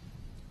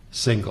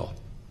 single,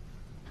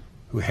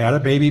 who had a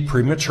baby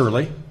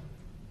prematurely.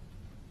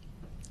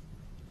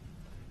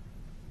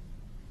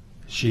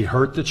 She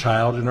hurt the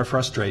child in her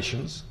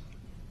frustrations.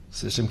 The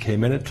system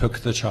came in and took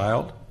the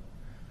child.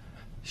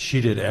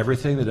 She did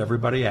everything that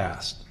everybody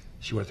asked.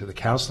 She went through the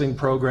counseling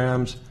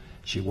programs.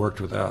 She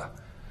worked with a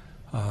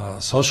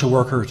social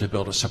worker to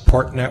build a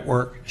support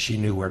network. She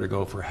knew where to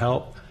go for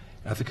help.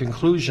 At the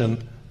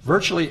conclusion,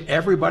 virtually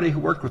everybody who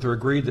worked with her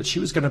agreed that she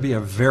was going to be a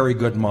very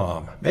good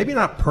mom. Maybe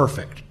not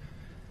perfect.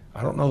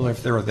 I don't know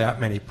if there are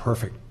that many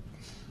perfect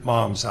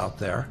moms out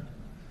there,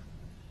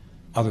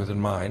 other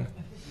than mine.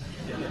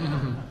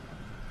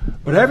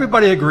 But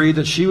everybody agreed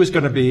that she was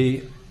going to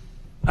be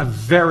a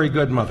very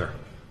good mother.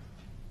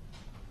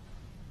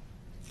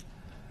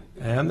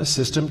 And the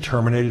system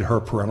terminated her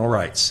parental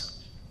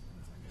rights.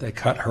 They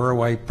cut her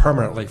away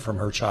permanently from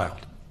her child.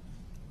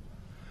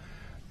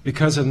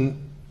 Because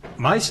in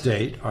my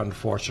state,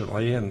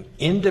 unfortunately, an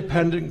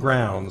independent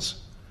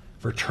grounds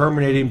for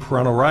terminating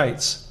parental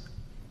rights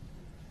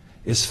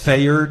is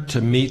failure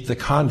to meet the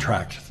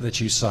contract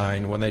that you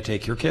sign when they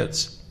take your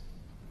kids.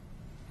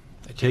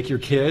 They take your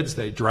kids,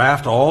 they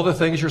draft all the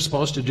things you're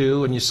supposed to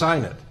do, and you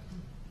sign it.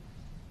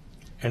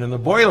 And in the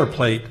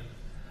boilerplate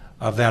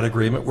of that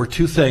agreement were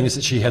two things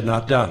that she had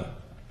not done.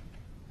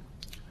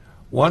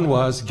 One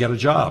was get a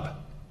job.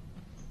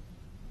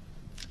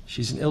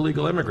 She's an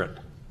illegal immigrant.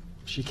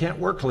 She can't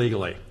work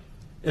legally.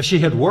 If she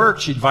had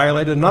worked, she'd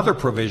violate another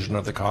provision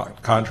of the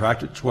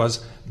contract, which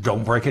was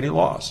don't break any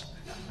laws.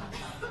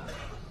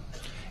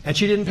 And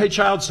she didn't pay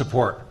child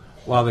support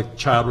while the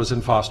child was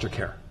in foster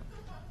care.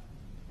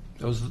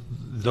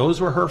 Those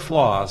were her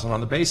flaws, and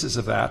on the basis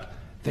of that,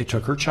 they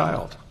took her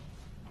child.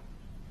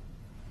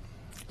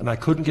 And I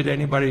couldn't get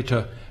anybody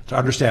to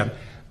understand.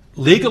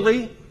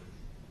 Legally,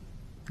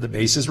 the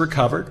bases were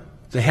covered.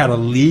 They had a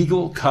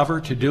legal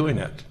cover to doing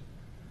it.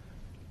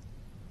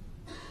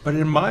 But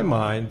in my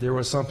mind, there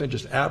was something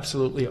just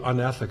absolutely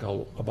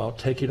unethical about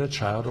taking a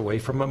child away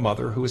from a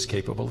mother who was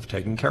capable of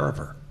taking care of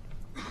her.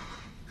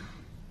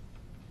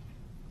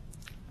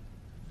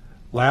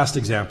 Last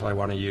example I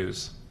want to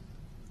use.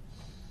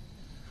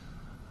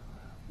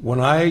 When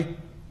I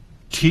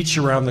teach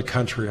around the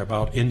country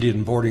about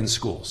Indian boarding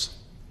schools,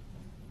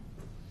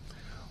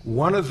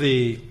 one of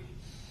the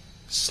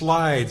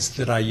slides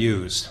that I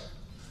use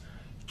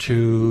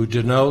to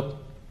denote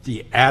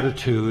the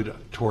attitude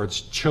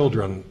towards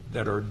children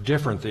that are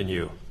different than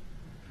you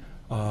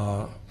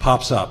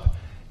pops up.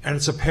 and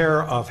it's a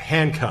pair of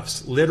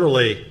handcuffs,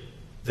 literally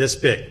this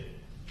big.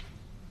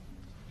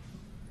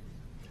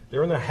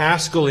 They're in the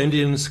Haskell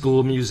Indian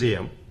School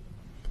Museum.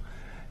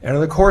 And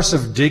in the course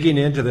of digging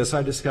into this,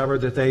 I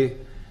discovered that they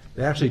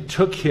actually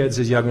took kids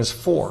as young as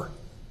 4.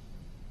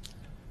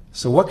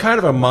 So what kind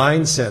of a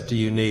mindset do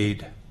you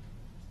need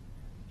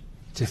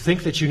to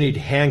think that you need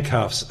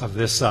handcuffs of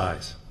this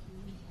size?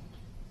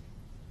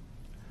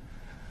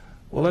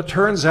 Well, it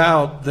turns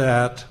out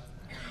that,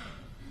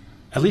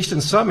 at least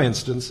in some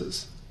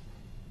instances,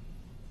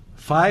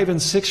 5- and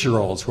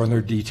 6-year-olds, when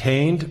they're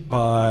detained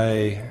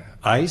by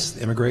ICE,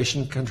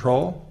 immigration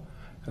control,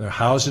 and they're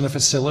housed in a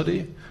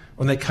facility,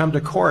 when they come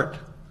to court,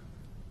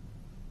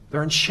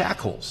 they're in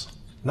shackles.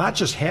 Not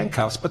just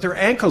handcuffs, but their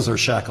ankles are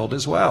shackled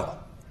as well.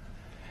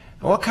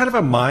 And what kind of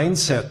a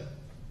mindset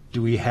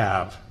do we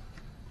have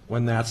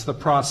when that's the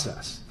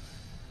process?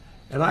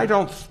 And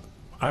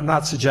I'm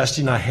not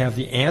suggesting I have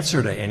the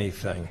answer to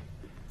anything,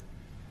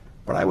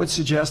 but I would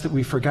suggest that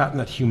we've forgotten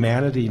that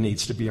humanity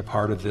needs to be a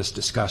part of this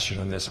discussion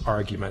and this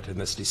argument and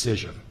this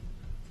decision,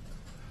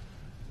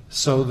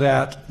 so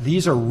that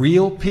these are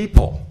real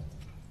people.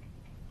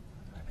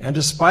 And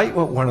despite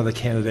what one of the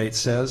candidates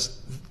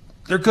says,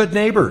 they're good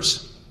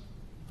neighbors.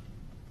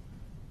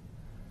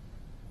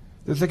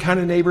 They're the kind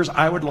of neighbors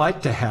I would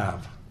like to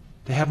have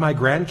my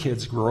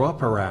grandkids grow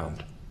up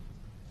around.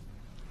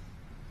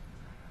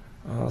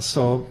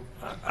 So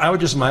I would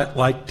just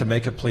like to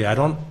make a plea. I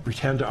don't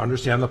pretend to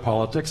understand the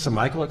politics, so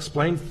Michael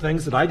explained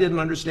things that I didn't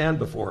understand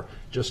before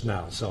just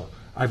now, so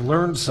I've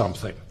learned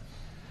something.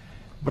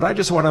 But I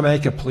just want to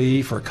make a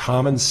plea for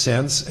common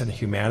sense and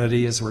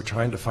humanity as we're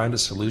trying to find a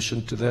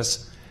solution to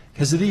this,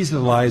 because these are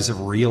the lives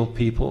of real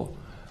people.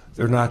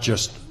 They're not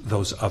just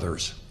those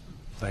others.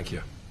 Thank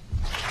you.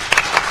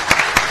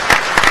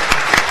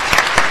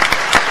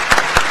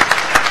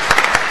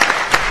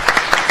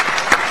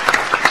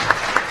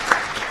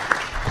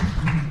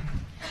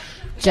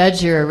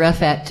 Judge, you're a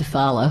rough act to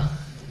follow.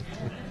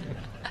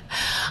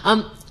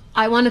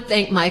 I want to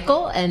thank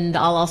Michael, and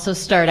I'll also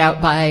start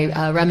out by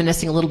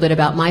reminiscing a little bit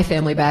about my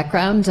family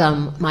background.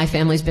 My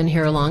family's been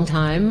here a long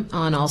time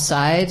on all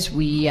sides.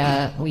 We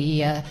have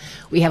a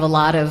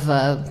lot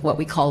of what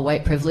we call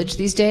white privilege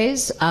these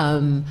days.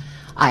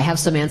 I have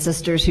some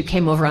ancestors who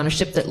came over on a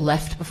ship that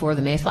left before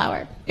the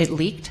Mayflower. It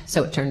leaked,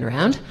 so it turned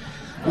around.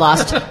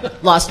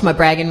 Lost my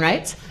bragging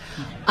rights.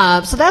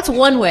 So that's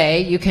one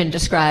way you can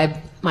describe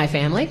my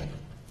family.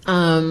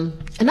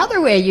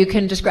 Another way you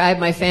can describe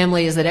my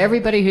family is that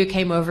everybody who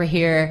came over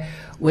here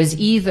was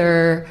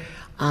either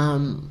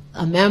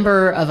a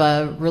member of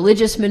a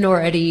religious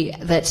minority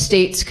that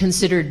states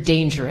considered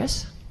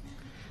dangerous,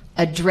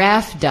 a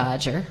draft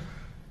dodger,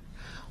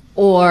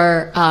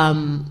 or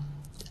I'm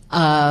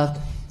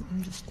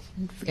just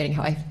forgetting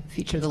how I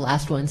feature the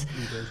last ones,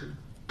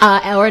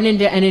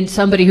 and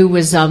somebody who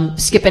was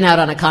skipping out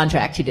on a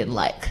contract he didn't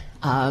like.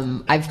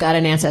 I've got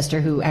an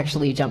ancestor who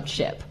actually jumped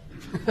ship.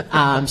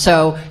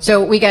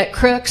 So we got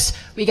crooks,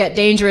 we got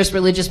dangerous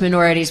religious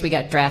minorities, we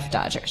got draft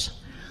dodgers,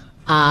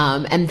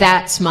 and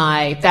that's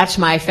my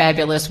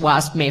fabulous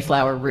WASP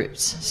Mayflower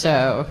roots.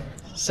 So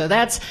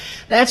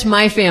that's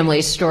my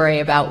family's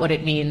story about what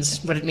it means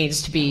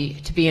to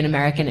be an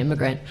American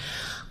immigrant.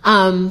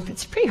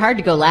 It's pretty hard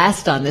to go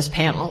last on this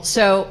panel,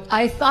 so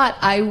I thought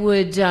I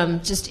would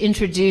just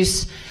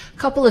introduce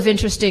couple of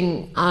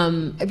interesting,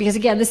 because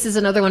again, this is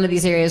another one of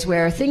these areas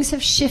where things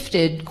have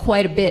shifted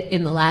quite a bit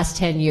in the last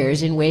 10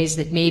 years in ways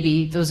that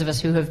maybe those of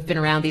us who have been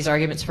around these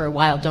arguments for a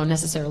while don't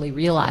necessarily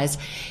realize.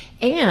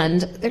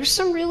 And there's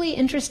some really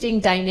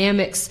interesting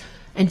dynamics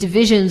and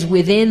divisions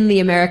within the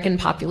American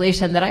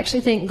population that I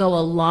actually think go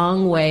a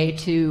long way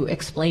to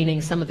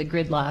explaining some of the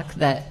gridlock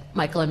that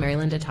Michael and Mary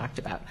Linda talked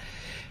about.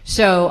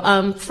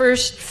 So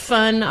first,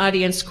 fun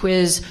audience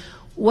quiz.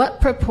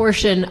 What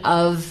proportion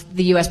of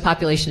the U.S.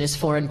 population is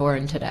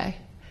foreign-born today?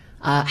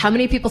 How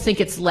many people think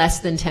it's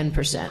less than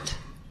 10%?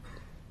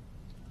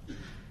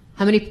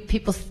 How many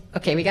people,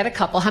 okay, we got a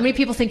couple. How many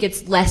people think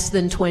it's less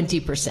than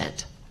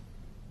 20%?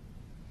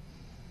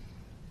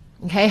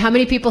 Okay, how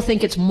many people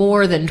think it's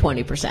more than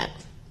 20%?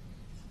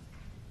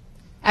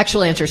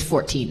 Actual answer is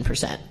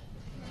 14%.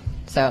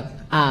 So,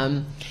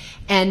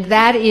 and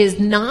that is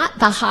not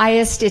the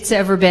highest it's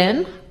ever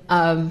been,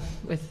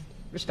 with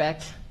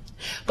respect.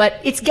 But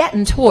it's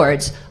getting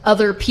towards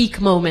other peak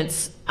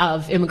moments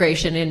of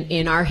immigration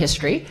in our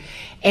history.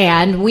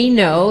 And we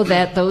know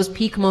that those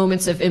peak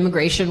moments of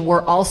immigration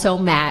were also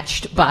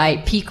matched by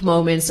peak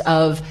moments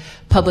of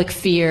public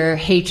fear,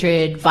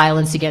 hatred,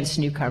 violence against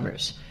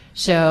newcomers.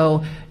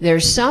 So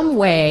there's some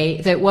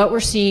way that what we're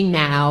seeing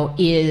now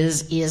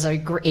is a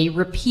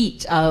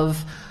repeat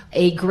of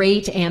a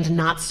great and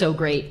not so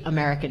great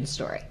American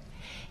story.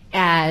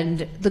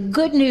 And the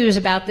good news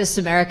about this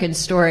American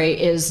story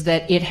is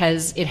that it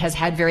has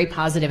had very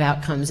positive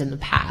outcomes in the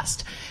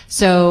past.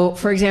 So,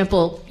 for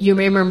example, you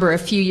may remember a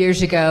few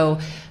years ago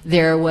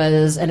there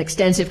was an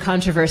extensive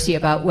controversy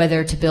about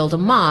whether to build a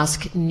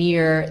mosque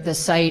near the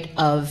site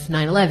of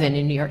 9/11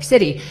 in New York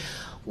City.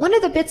 One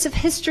of the bits of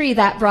history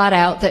that brought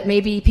out that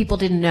maybe people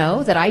didn't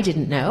know, that I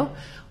didn't know,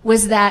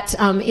 was that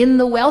in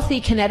the wealthy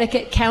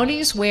Connecticut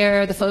counties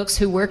where the folks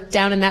who worked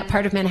down in that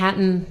part of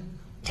Manhattan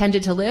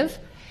tended to live,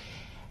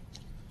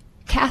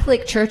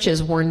 Catholic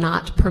churches were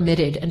not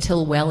permitted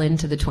until well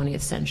into the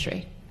 20th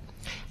century.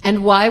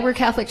 And why were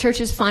Catholic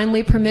churches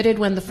finally permitted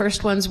when the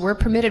first ones were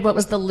permitted? What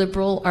was the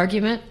liberal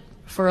argument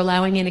for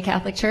allowing in a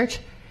Catholic church?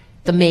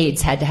 The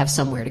maids had to have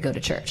somewhere to go to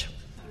church.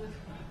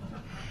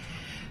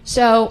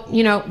 So,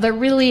 you know, there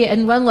really,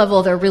 in one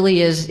level, there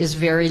really is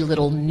very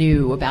little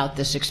new about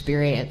this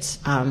experience.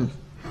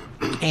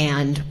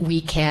 And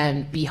we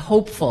can be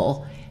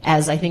hopeful,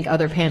 as I think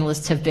other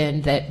panelists have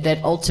been,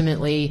 that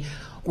ultimately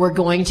we're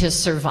going to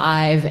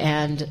survive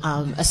and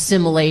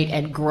assimilate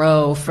and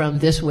grow from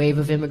this wave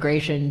of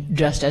immigration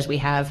just as we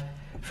have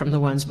from the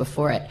ones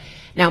before it.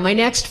 Now, my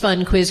next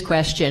fun quiz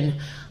question,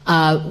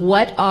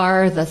 what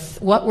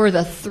were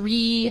the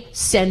 3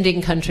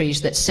 sending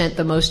countries that sent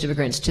the most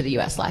immigrants to the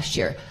U.S. last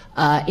year,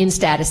 in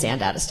status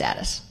and out of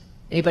status?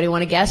 Anybody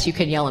want to guess? You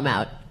can yell them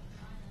out.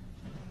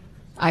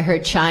 I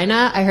heard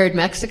China, I heard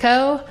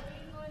Mexico.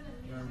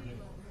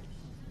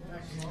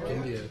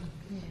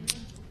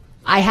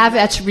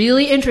 That's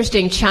really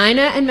interesting.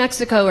 China and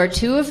Mexico are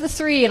 2 of the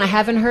 3, and I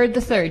haven't heard the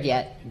 3rd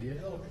yet.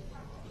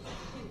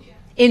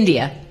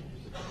 India.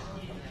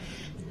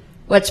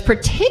 What's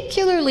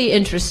particularly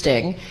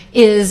interesting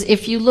is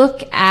if you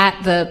look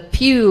at the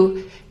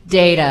Pew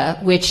data,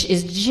 which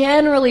is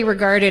generally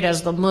regarded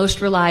as the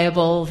most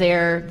reliable,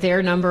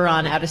 their number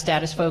on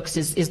out-of-status folks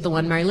is the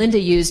one Mary Linda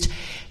used.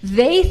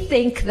 They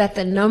think that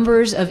the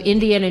numbers of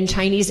Indian and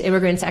Chinese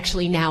immigrants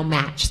actually now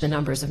match the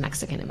numbers of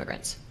Mexican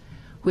immigrants,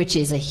 which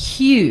is a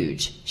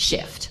huge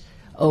shift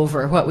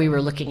over what we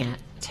were looking at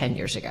 10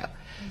 years ago.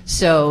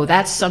 So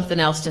that's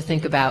something else to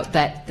think about,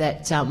 that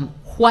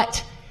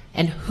what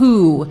and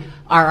who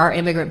are our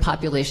immigrant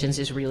populations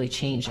is really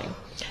changing.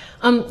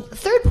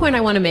 Third point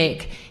I want to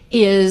make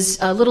is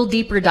a little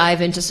deeper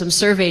dive into some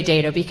survey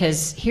data,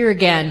 because here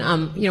again,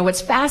 you know,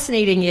 what's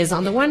fascinating is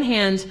on the one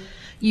hand,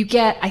 you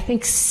get, I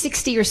think,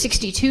 60 or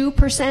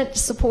 62%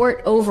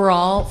 support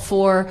overall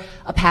for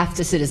a path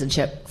to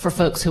citizenship for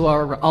folks who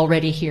are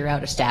already here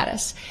out of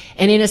status.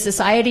 And in a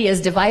society as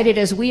divided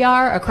as we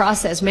are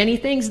across as many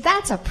things,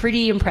 that's a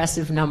pretty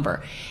impressive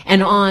number.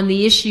 And on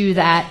the issue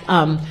that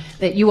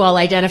that you all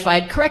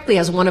identified correctly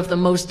as one of the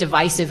most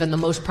divisive and the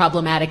most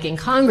problematic in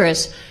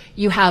Congress,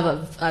 you have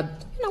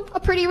a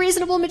pretty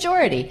reasonable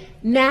majority.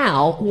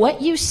 Now,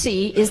 what you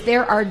see is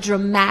there are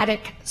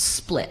dramatic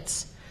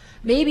splits.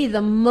 Maybe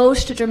the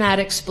most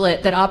dramatic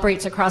split that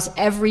operates across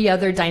every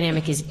other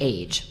dynamic is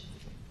age.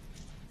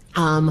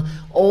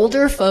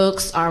 Older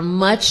folks are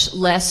much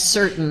less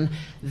certain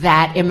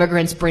that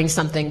immigrants bring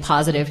something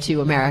positive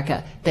to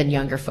America than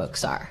younger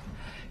folks are.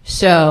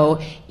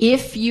 So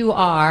if you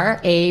are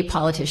a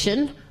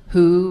politician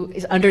who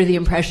is under the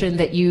impression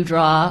that you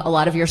draw a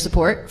lot of your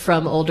support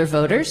from older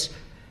voters,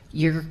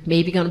 you're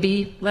maybe going to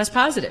be less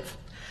positive.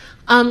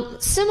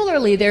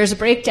 Similarly, there's a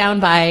breakdown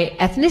by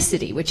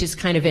ethnicity, which is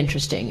kind of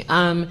interesting.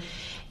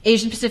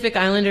 Asian Pacific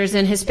Islanders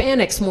and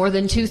Hispanics, more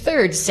than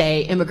 2/3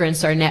 say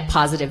immigrants are net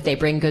positive. They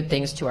bring good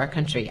things to our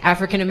country.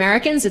 African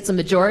Americans, it's a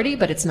majority,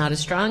 but it's not as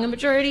strong a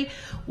majority.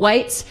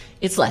 Whites,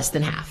 it's less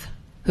than half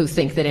who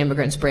think that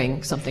immigrants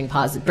bring something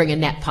positive, bring a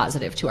net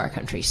positive to our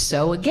country.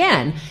 So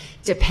again,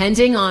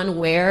 depending on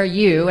where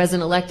you, as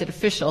an elected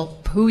official,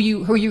 who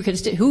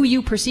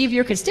you perceive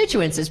your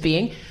constituents as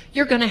being,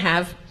 you're going to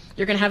have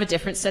a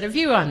different set of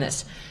view on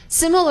this.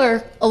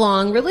 Similar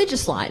along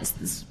religious lines.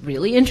 This is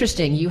really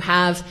interesting. You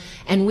have,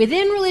 and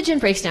within religion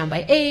breaks down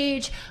by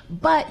age,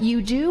 but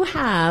you do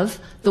have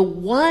the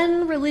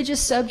one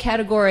religious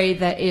subcategory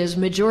that is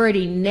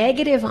majority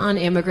negative on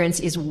immigrants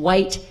is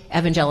white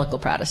evangelical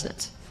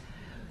Protestants.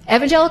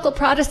 Evangelical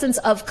Protestants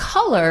of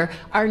color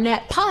are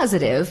net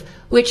positive,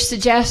 which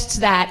suggests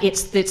that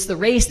it's the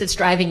race that's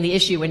driving the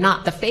issue and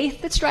not the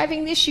faith that's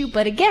driving the issue.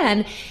 But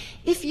again,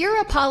 if you're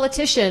a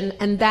politician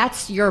and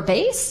that's your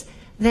base,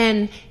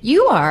 then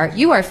you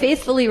are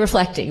faithfully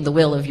reflecting the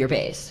will of your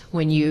base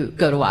when you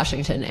go to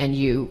Washington and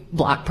you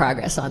block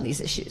progress on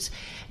these issues.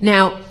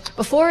 Now,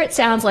 before it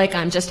sounds like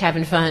I'm just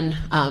having fun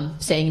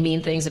saying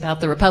mean things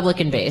about the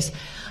Republican base,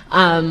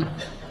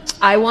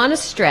 I want to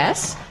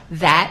stress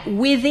that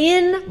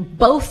within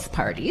both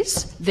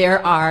parties,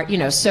 there are,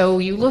 so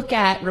you look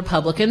at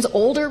Republicans,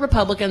 older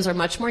Republicans are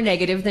much more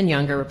negative than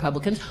younger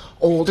Republicans.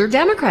 Older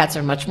Democrats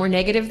are much more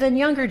negative than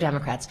younger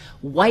Democrats.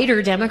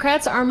 Whiter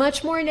Democrats are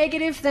much more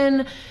negative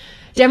than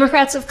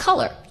Democrats of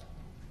color.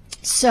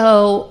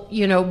 So,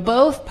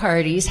 both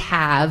parties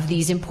have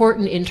these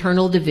important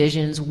internal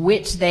divisions,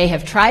 which they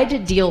have tried to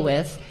deal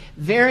with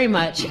very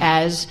much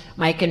as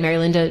Mike and Mary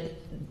Linda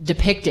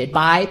depicted,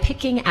 by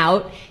picking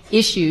out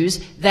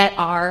issues that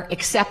are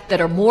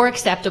more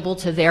acceptable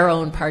to their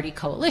own party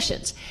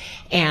coalitions.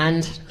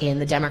 And in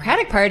the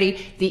Democratic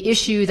Party, the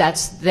issue that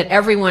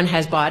everyone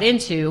has bought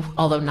into,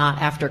 although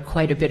not after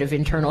quite a bit of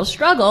internal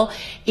struggle,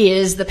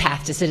 is the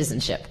path to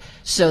citizenship.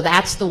 So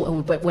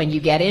but when you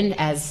get in,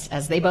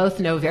 as they both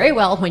know very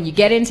well, when you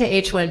get into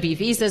H-1B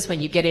visas,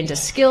 when you get into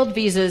skilled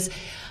visas,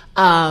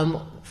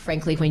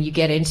 frankly, when you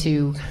get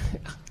into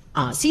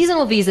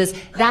seasonal visas,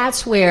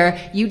 that's where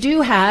you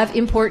do have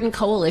important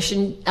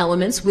coalition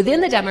elements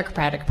within the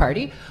Democratic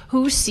Party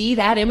who see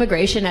that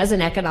immigration as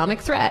an economic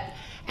threat.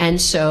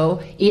 And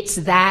so it's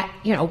that,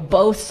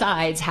 both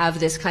sides have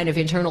this kind of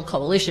internal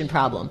coalition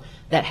problem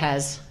that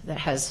has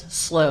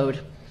slowed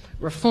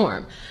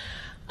reform.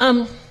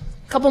 A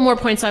couple more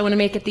points I want to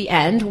make at the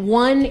end.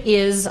 One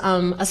is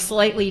a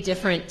slightly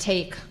different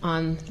take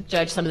on,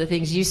 Judge, some of the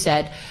things you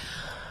said.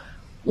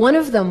 One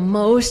of the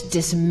most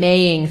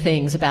dismaying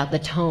things about the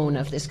tone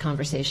of this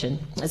conversation,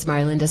 as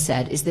Marilinda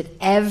said, is that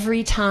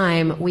every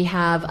time we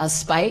have a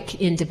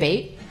spike in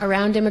debate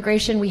around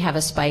immigration, we have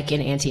a spike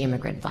in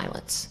anti-immigrant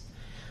violence.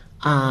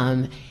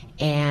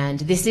 And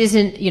this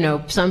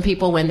isn't, some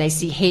people when they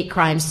see hate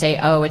crimes say,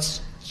 oh, it's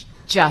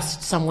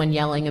just someone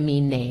yelling a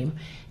mean name.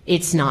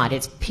 It's not.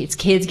 It's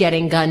kids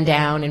getting gunned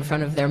down in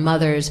front of their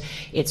mothers.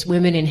 It's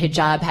women in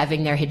hijab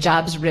having their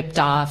hijabs ripped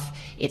off.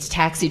 It's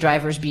taxi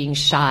drivers being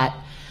shot.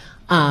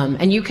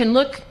 And you can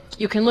look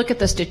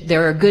at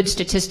there are good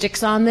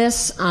statistics on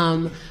this,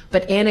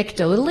 but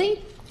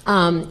anecdotally,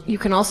 you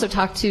can also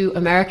talk to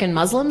American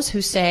Muslims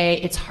who say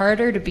it's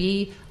harder to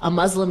be a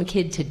Muslim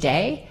kid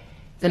today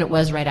than it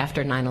was right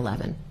after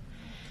 9/11.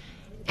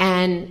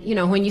 And,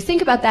 when you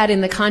think about that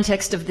in the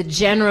context of the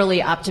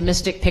generally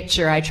optimistic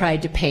picture I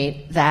tried to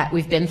paint, that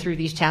we've been through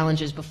these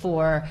challenges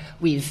before,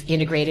 we've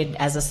integrated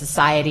as a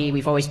society,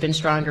 we've always been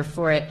stronger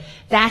for it,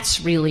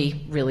 that's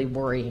really, really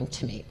worrying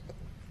to me.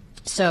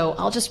 So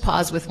I'll just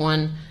pause with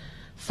one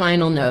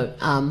final note,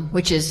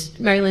 which is,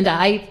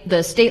 Marilinda,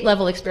 the state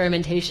level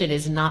experimentation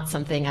is not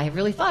something I have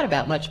really thought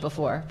about much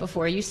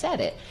before you said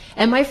it.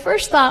 And my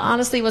first thought,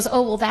 honestly, was,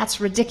 oh, well, that's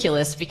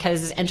ridiculous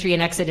because entry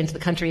and exit into the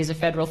country is a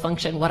federal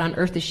function. What on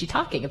earth is she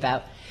talking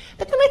about?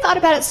 But then I thought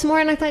about it some more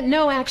and I thought,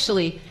 no,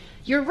 actually,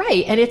 you're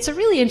right. And it's a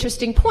really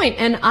interesting point.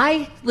 And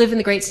I live in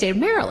the great state of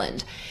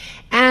Maryland.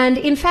 And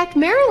in fact,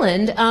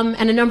 Maryland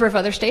and a number of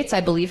other states, I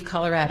believe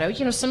Colorado,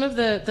 some of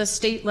the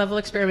state level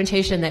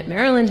experimentation that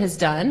Maryland has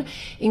done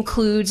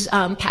includes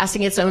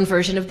passing its own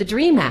version of the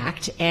DREAM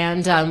Act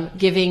and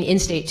giving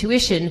in-state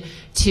tuition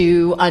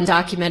to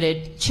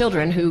undocumented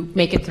children who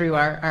make it through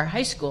our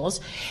high schools,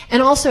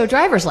 and also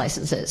driver's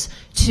licenses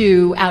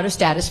to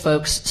out-of-status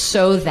folks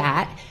so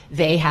that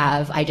they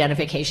have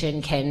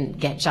identification, can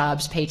get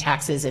jobs, pay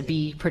taxes, and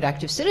be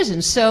productive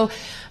citizens. So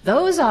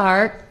those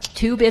are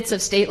two bits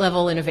of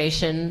state-level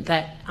innovation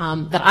that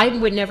I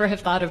would never have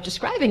thought of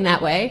describing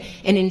that way.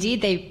 And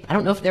indeed, I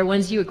don't know if they're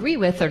ones you agree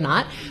with or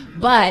not,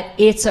 but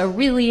it's a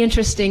really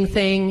interesting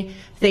thing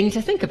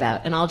to think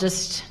about. And I'll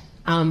just,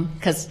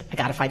 because I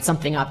got to find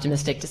something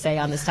optimistic to say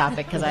on this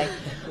topic, because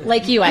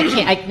like you,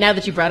 now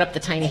that you brought up the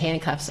tiny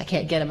handcuffs, I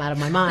can't get them out of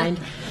my mind.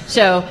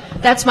 So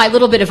that's my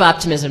little bit of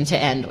optimism to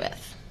end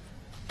with.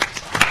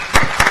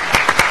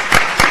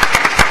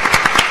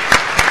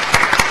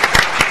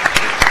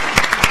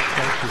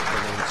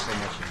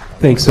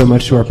 Thanks so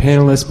much to our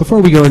panelists.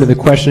 Before we go into the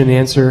question and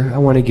answer, I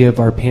want to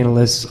give our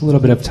panelists a little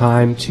bit of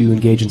time to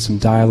engage in some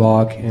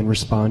dialogue and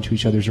respond to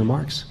each other's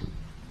remarks.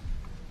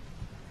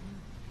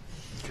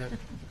 Okay.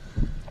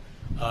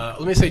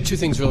 Let me say two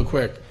things real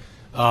quick.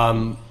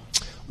 One,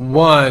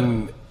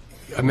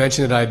 I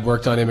mentioned that I'd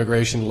worked on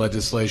immigration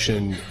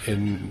legislation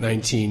in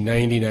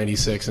 1990,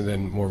 96, and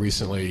then more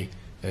recently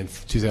in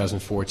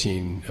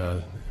 2014,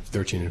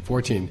 13 and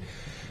 14.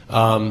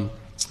 One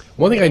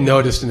thing I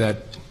noticed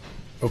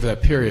over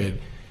that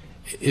period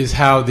is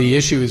how the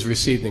issue is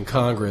received in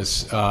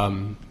Congress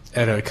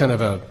at a kind of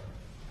a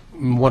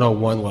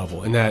 101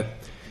 level. In that,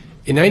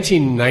 in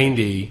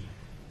 1990,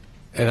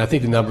 and I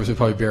think the numbers would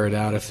probably bear it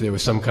out if there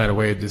was some kind of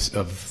way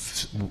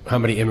of how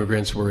many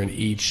immigrants were in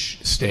each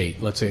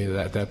state, let's say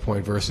at that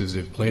point versus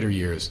the later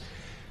years,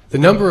 the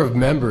number of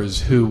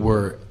members who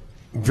were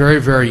very,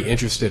 very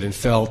interested and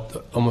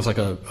felt almost like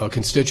a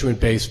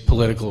constituent-based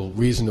political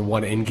reason to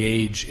want to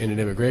engage in an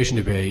immigration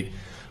debate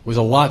was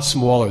a lot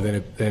smaller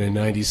than in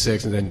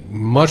 96, and then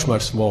much,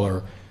 much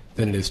smaller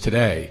than it is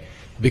today.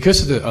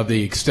 Because of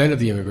the extent of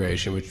the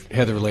immigration, which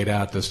Heather laid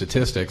out the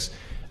statistics,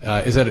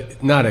 is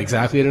that not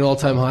exactly at an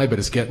all-time high, but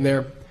it's getting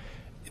there.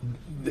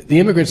 The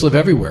immigrants live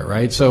everywhere,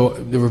 right? So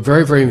there were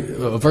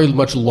a very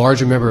much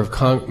larger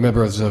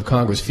members of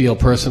Congress feel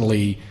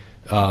personally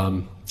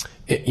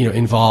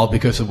involved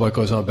because of what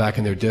goes on back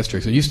in their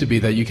districts. It used to be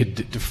that you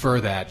could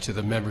defer that to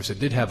the members that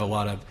did have a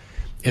lot of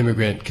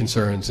immigrant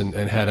concerns and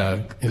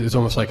it was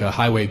almost like a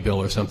highway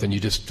bill or something. You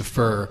just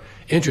defer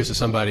interest to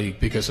somebody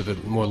because of a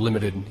more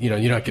limited, you're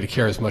not going to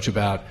care as much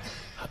about,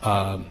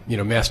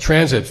 mass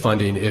transit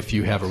funding if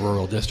you have a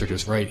rural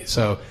district, right?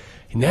 So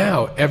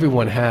now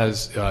everyone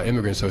has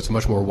immigrants, so it's a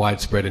much more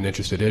widespread and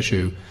interested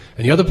issue.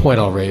 And the other point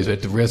I'll raise,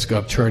 at the risk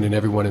of turning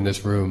everyone in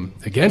this room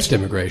against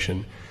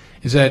immigration,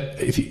 is that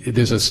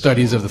there's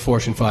studies of the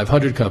Fortune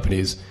 500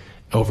 companies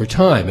over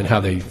time and how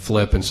they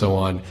flip and so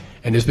on.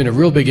 And there's been a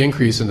real big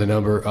increase in the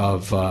number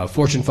of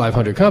Fortune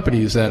 500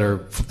 companies that are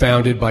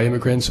founded by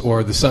immigrants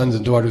or the sons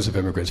and daughters of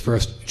immigrants,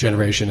 first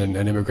generation and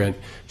immigrant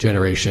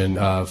generation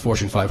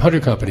Fortune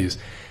 500 companies.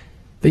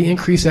 They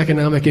increase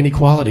economic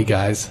inequality,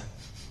 guys.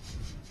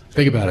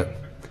 Think about it.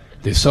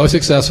 They're so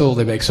successful,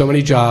 they make so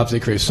many jobs, they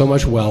create so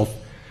much wealth.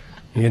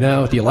 You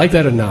know, do you like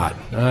that or not?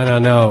 I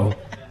don't know.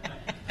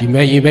 You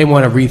may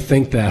want to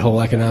rethink that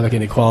whole economic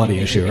inequality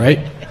issue, right?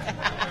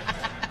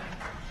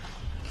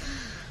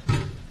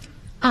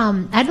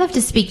 I'd love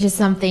to speak to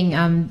something.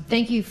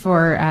 Thank you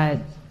for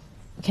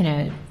kind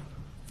of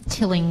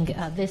tilling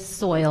this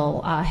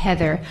soil,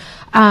 Heather.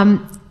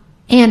 And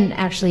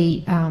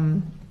actually,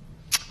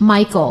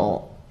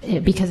 Michael,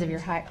 because of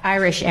your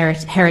Irish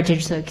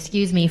heritage, so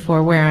excuse me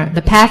for where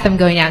the path I'm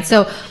going down.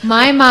 So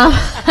my mom,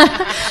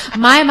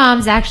 my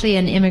mom's actually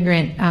an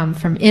immigrant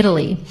from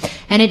Italy,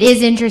 and it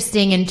is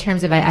interesting in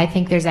terms of I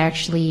think there's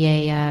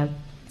actually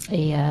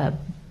a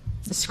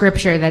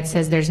scripture that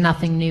says there's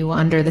nothing new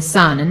under the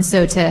sun. And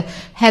so to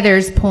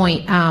Heather's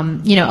point,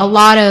 you know, a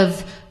lot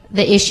of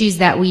the issues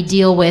that we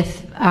deal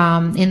with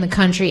in the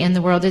country and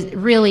the world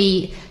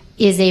really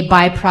is a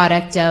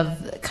byproduct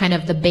of kind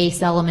of the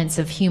base elements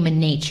of human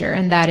nature,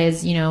 and that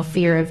is, you know,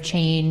 fear of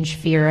change,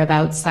 fear of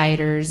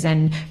outsiders,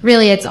 and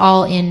really it's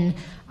all in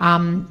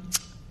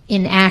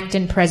act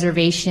and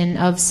preservation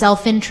of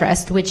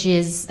self-interest, which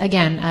is,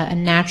 again, a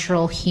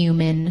natural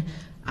human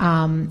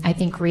I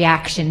think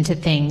reaction to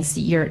things.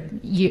 You're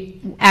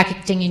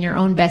acting in your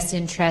own best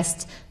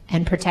interest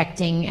and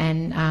protecting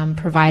and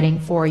providing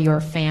for your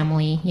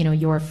family, you know,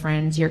 your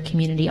friends, your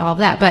community, all of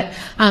that. But,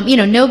 you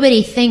know,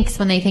 nobody thinks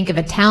when they think of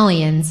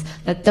Italians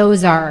that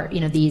those are, you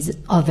know, these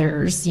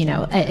others, you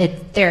know,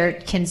 they're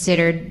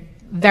considered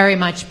very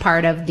much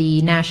part of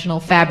the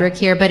national fabric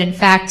here. But in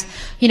fact,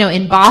 you know,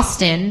 in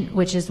Boston,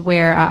 which is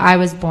where I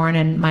was born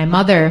and my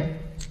mother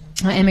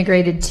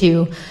immigrated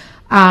to,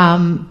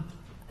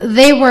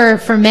 they were,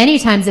 for many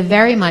times, a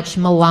very much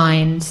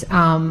maligned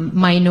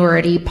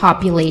minority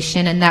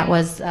population, and that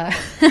was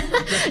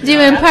due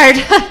in part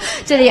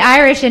to the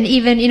Irish. And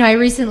even, you know, I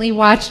recently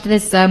watched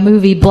this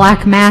movie,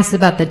 Black Mass,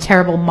 about the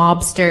terrible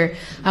mobster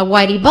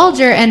Whitey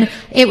Bulger, and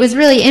it was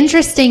really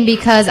interesting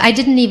because I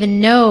didn't even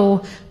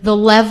know the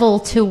level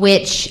to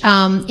which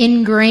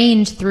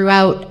ingrained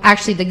throughout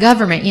actually the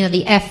government, you know,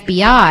 the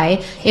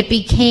FBI, it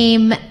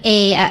became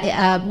a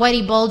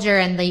Whitey Bulger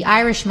and the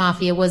Irish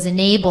Mafia was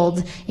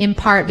enabled in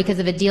part because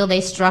of a deal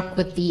they struck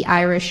with the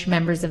Irish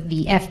members of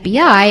the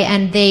FBI,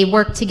 and they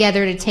worked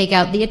together to take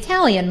out the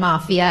Italian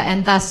Mafia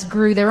and thus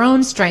grew their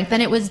own strength.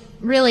 And it was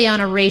really on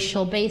a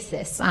racial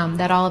basis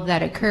that all of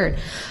that occurred.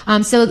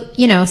 So,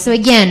 you know, so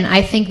again,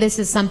 I think this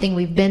is something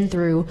we've been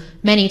through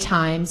many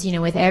times, you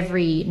know, with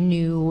every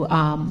new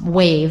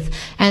wave.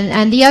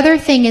 And the other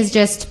thing is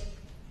just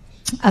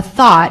a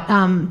thought.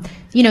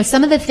 You know,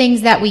 some of the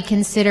things that we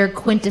consider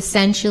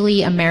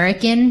quintessentially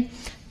American,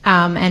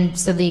 and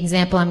so the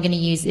example I'm going to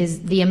use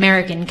is the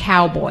American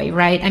cowboy,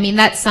 right? I mean,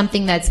 that's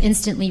something that's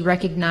instantly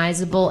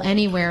recognizable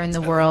anywhere in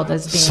the world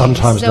as being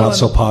sometimes not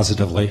so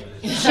positively.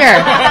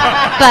 Sure,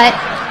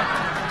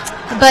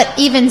 but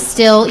even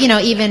still, you know,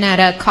 even at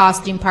a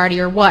costume party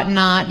or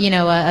whatnot, you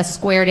know, a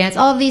square dance,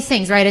 all of these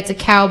things, right? It's a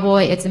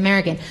cowboy, it's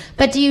American.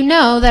 But do you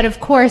know that, of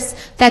course,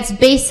 that's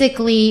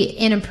basically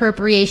an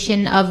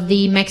appropriation of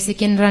the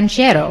Mexican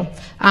ranchero,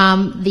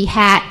 the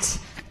hat,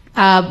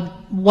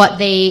 what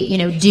they, you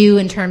know, do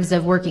in terms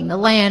of working the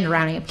land,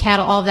 rounding up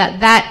cattle, all of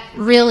that. That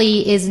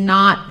really is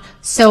not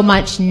so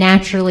much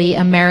naturally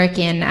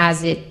American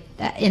as it,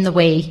 in the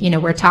way, you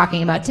know, we're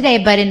talking about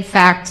today, but in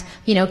fact,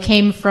 you know,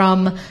 came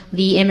from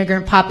the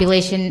immigrant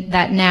population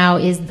that now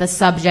is the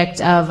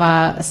subject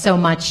of so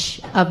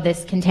much of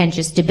this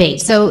contentious debate.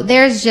 So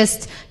there's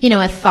just, you know,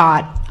 a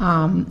thought,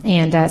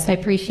 and so I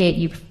appreciate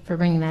you for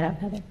bringing that up,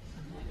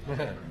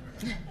 Heather.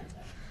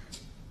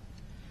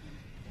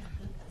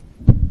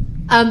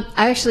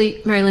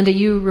 Actually, Mary Linda,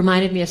 you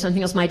reminded me of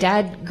something else. My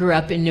dad grew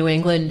up in New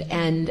England,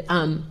 and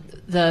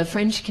the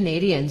French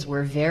Canadians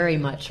were very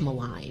much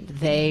maligned.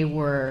 They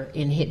were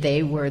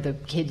the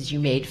kids you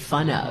made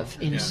fun of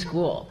in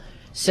school.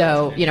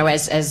 So, you know,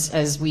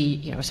 as we,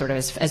 you know, sort of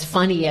as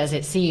funny as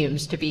it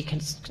seems to be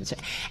concerned.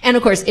 And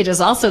of course, it is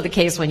also the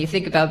case when you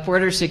think about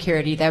border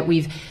security that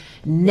we've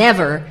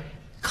never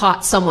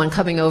caught someone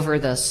coming over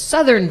the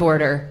southern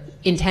border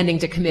intending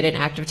to commit an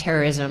act of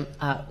terrorism.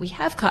 We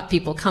have caught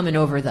people coming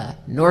over the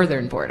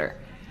northern border.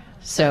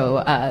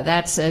 So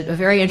that's a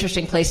very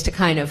interesting place to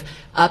kind of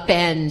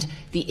upend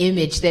the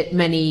image that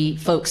many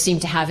folks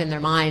seem to have in their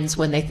minds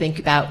when they think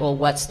about, well,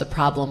 what's the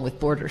problem with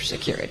border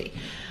security?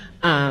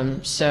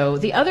 So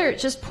the other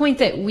just point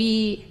that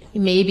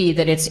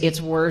that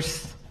it's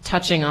worth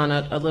touching on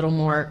a little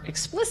more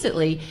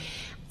explicitly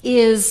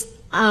is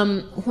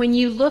when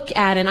you look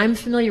at, and I'm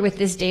familiar with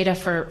this data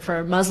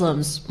for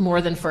Muslims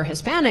more than for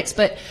Hispanics,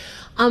 but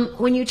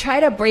when you try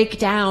to break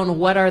down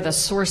what are the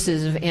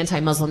sources of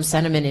anti-Muslim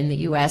sentiment in the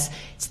U.S.,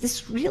 it's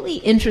this really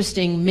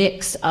interesting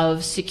mix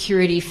of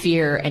security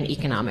fear and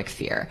economic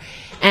fear.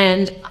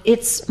 And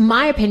it's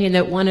my opinion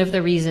that one of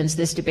the reasons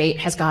this debate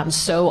has gotten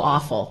so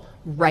awful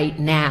right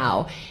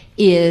now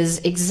is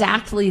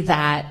exactly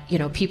that. You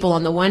know, people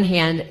on the one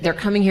hand, they're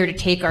coming here to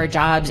take our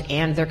jobs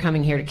and they're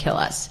coming here to kill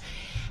us.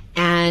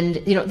 And,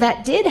 you know,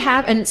 that did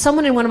happen. And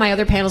someone in one of my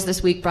other panels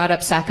this week brought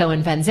up Sacco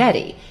and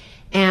Vanzetti.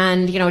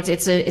 And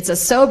it's a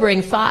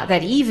sobering thought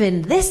that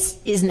even this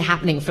isn't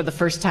happening for the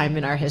first time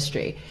in our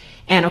history.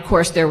 And of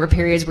course, there were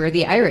periods where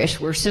the Irish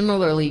were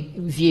similarly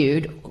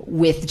viewed,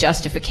 with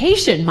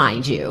justification,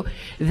 mind you,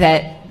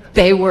 that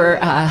they were.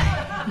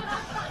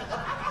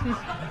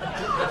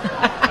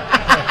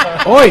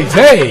 Oy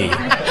vey!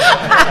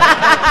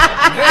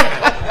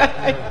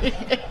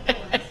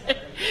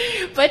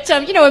 But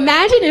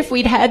imagine if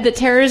we'd had the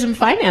terrorism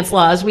finance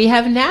laws we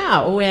have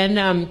now,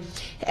 when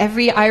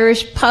every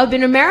Irish pub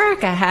in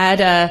America had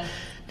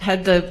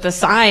the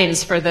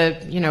signs for the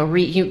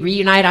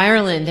reunite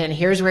Ireland, and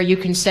here's where you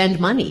can send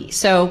money.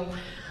 So,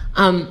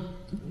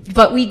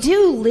 but we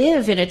do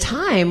live in a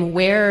time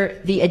where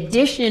the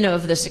addition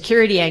of the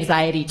security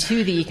anxiety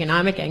to the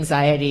economic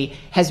anxiety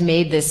has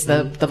made this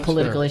the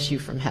political issue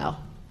from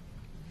hell.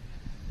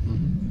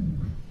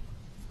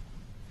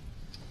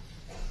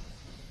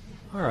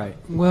 All right.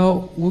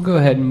 Well, we'll go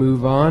ahead and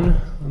move on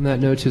that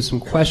note to some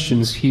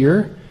questions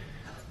here.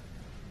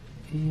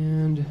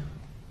 And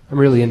I'm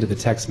really into the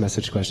text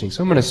message questioning,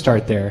 so I'm going to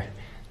start there.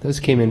 Those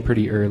came in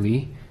pretty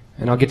early,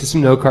 and I'll get to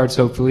some note cards,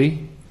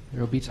 hopefully.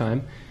 There will be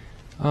time.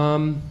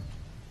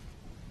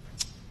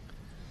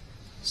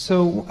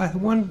 So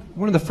one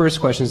of the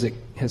first questions that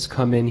has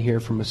come in here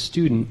from a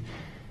student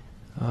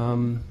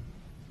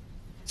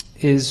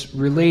is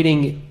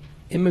relating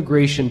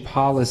immigration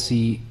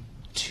policy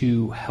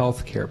to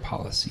healthcare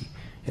policy,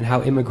 and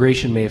how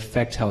immigration may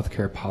affect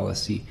healthcare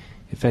policy.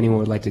 If anyone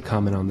would like to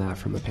comment on that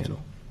from the panel.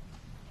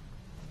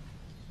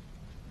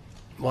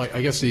 Well,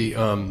 I guess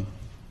the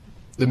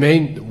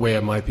main way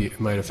it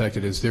might affect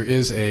it is there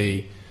is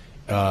a,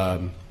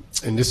 and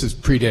this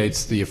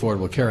predates the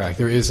Affordable Care Act.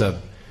 There is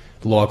a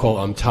law called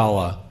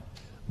UMTALA,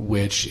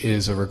 which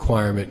is a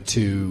requirement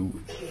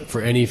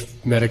for any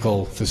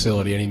medical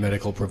facility, any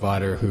medical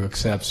provider who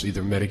accepts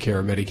either Medicare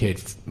or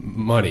Medicaid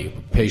money,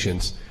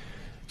 patients,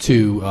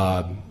 to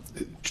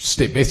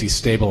basically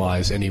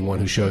stabilize anyone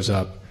who shows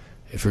up,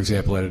 for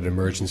example, at an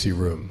emergency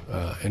room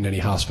in any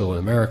hospital in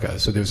America.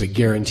 So there's a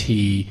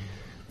guarantee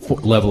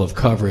level of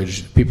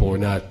coverage. People are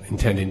not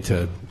intending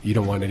to, you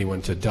don't want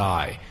anyone to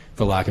die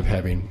for lack of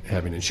having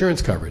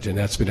insurance coverage, and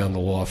that's been on the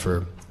law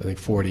for, I think,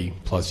 40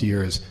 plus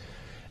years.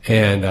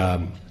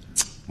 And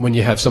when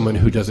you have someone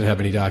who doesn't have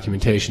any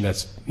documentation,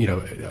 that's,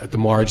 at the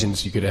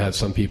margins, you could have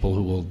some people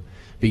who will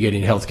be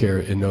getting health care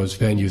in those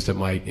venues that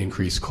might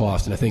increase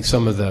cost. And I think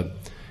some of the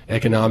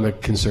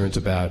economic concerns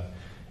about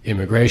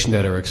immigration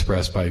that are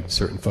expressed by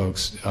certain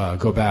folks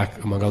go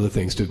back, among other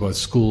things, to both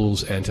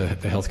schools and to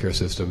the healthcare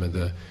system, and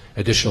the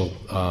additional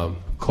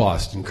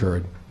cost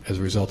incurred as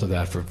a result of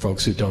that for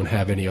folks who don't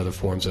have any other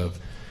forms of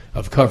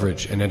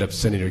coverage and end up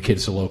sending their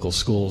kids to local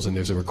schools. And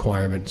there's a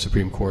requirement,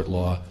 Supreme Court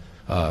law,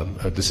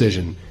 a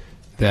decision,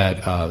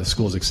 that the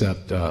schools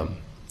accept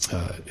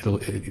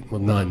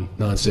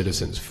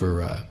non-citizens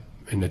for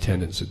in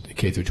attendance at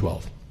K through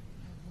 12.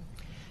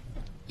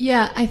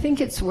 Yeah, I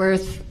think it's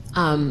worth,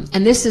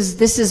 and this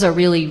is a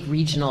really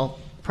regional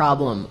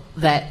problem,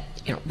 that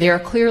there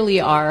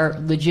clearly are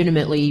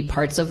legitimately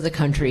parts of the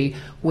country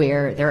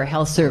where there are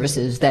health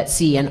services that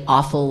see an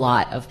awful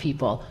lot of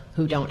people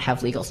who don't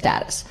have legal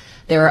status.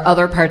 There are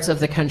other parts of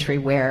the country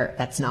where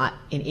that's not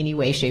in any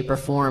way, shape, or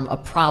form a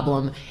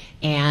problem,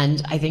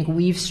 and I think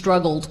we've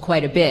struggled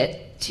quite a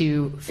bit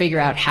to figure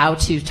out how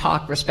to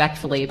talk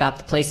respectfully about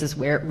the places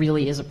where it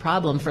really is a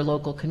problem for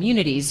local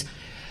communities,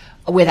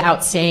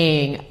 without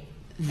saying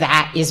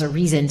that is a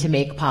reason to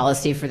make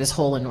policy for this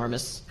whole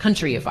enormous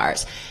country of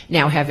ours.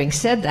 Now, having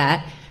said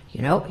that,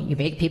 you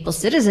make people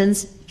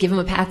citizens, give them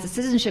a path to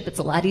citizenship, it's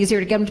a lot easier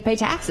to get them to pay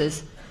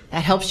taxes.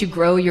 That helps you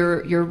grow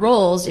your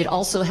rolls. It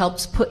also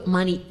helps put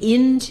money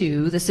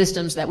into the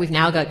systems that we've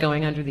now got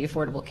going under the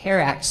Affordable Care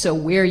Act. So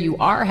where you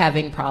are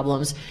having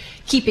problems,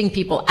 keeping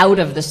people out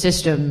of the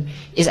system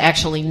is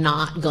actually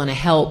not going to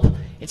help.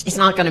 It's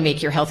not going to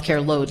make your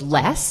healthcare load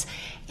less.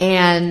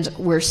 And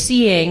we're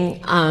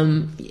seeing,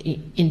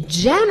 in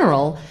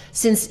general,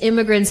 since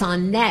immigrants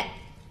on net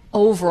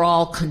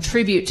overall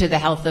contribute to the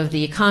health of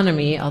the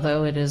economy,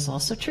 although it is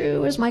also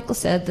true, as Michael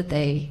said, that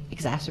they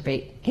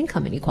exacerbate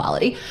income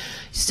inequality.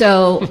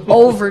 So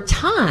over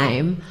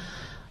time,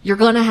 you're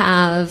going to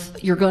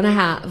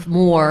have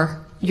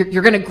more.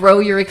 You're going to grow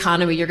your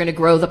economy. You're going to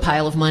grow the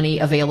pile of money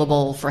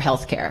available for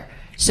healthcare.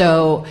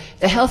 So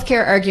the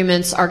healthcare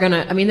arguments are going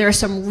to, there are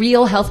some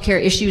real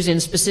healthcare issues in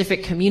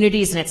specific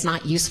communities, and it's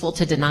not useful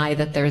to deny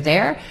that they're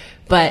there,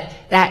 but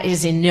that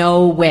is in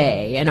no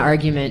way an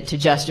argument to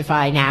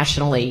justify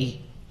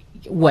nationally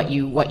what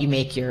you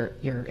make your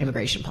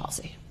immigration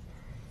policy.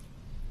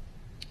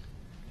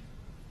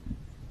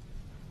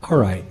 All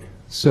right,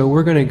 so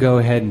we're going to go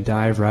ahead and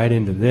dive right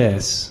into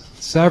this.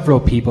 Several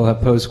people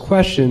have posed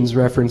questions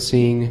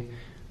referencing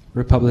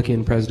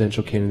Republican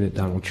presidential candidate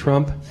Donald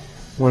Trump.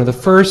 One of the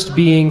first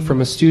being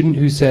from a student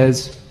who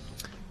says,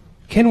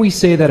 can we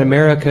say that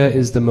America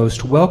is the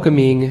most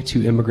welcoming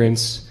to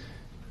immigrants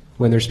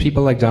when there's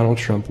people like Donald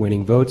Trump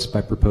winning votes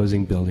by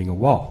proposing building a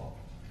wall?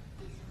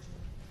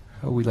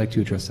 How would we like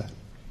to address that?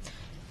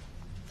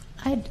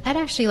 I'd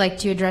actually like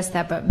to address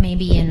that, but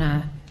maybe in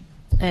a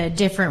a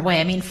different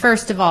way. I mean,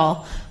 first of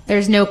all,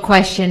 there's no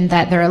question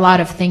that there are a lot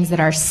of things that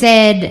are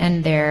said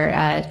and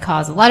they're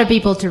cause a lot of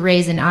people to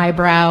raise an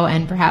eyebrow,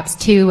 and perhaps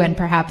two and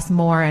perhaps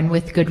more, and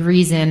with good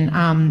reason,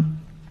 and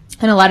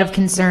a lot of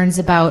concerns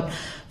about,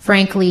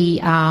 frankly,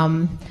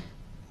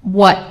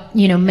 what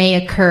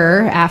may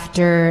occur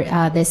after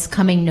this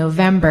coming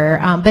November.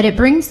 But it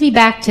brings me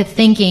back to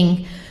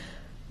thinking,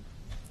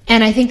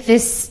 and I think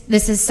this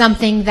is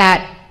something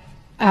that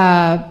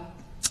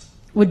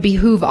would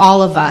behoove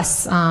all of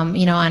us,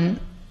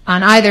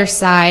 on either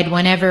side,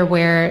 whenever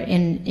we're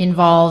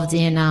involved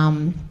in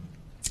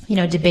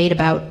debate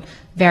about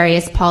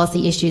various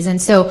policy issues.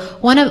 And so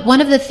one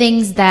of the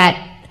things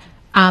that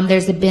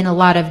there's been a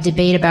lot of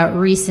debate about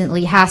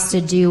recently has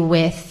to do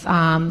with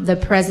the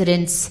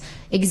president's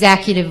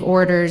executive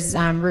orders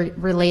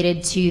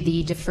related to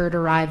the deferred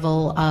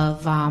arrival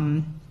of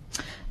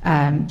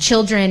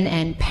children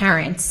and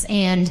parents,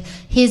 and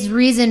his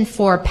reason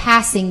for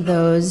passing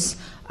those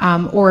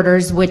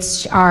orders,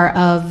 which are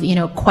of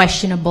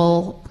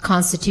questionable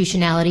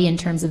constitutionality in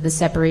terms of the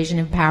separation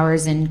of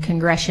powers and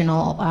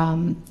congressional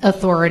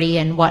authority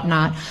and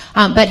whatnot.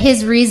 But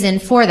his reason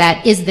for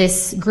that is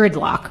this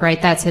gridlock,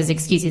 right? That's his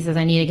excuse. He says,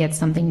 I need to get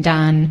something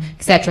done,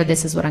 etc.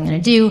 This is what I'm going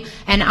to do.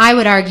 And I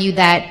would argue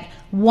that,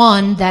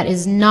 one, that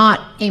is not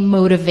a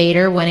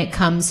motivator when it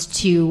comes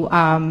to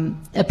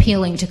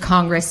appealing to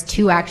Congress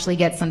to actually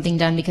get something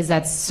done, because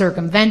that's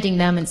circumventing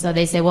them. And so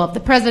they say, well, if the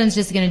president's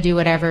just going to do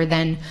whatever,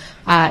 then,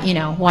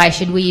 why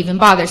should we even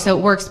bother? So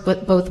it works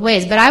both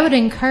ways. But I would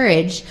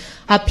encourage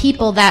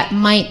people that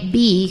might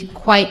be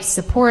quite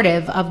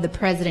supportive of the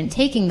president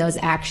taking those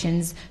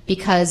actions,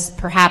 because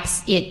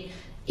perhaps it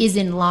is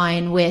in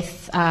line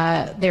with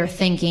their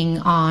thinking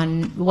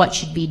on what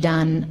should be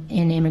done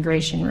in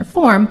immigration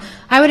reform.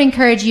 I would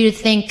encourage you to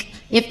think,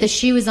 if the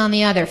shoe is on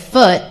the other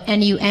foot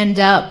and you end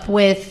up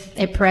with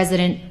a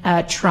President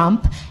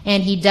Trump,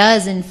 and he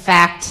does in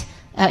fact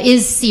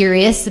is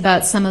serious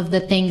about some of the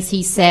things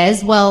he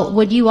says, well,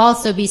 would you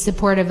also be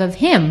supportive of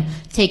him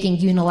taking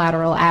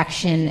unilateral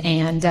action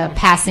and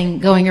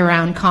going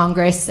around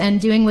Congress and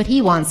doing what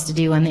he wants to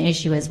do on the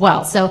issue as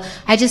well? So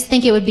I just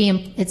think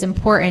it's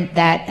important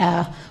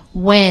that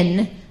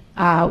when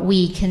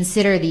we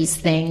consider these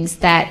things,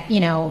 that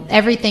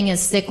everything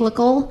is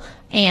cyclical,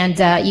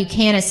 and you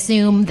can't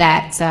assume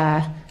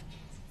that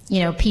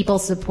people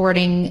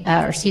supporting,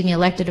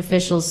 elected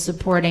officials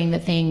supporting the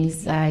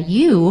things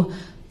you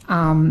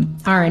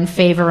are in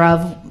favor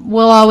of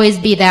will always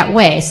be that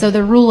way. So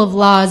the rule of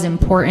law is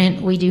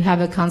important. We do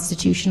have a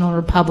constitutional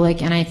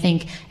republic, and I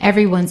think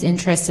everyone's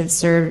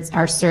interests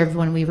are served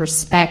when we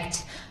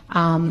respect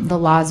the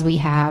laws we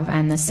have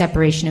and the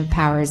separation of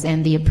powers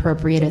and the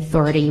appropriate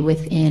authority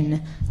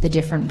within the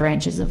different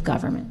branches of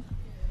government.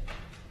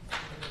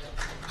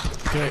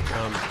 Okay.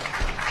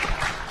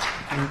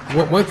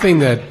 One thing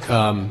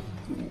that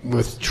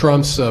with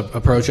Trump's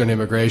approach on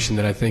immigration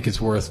that I think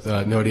is worth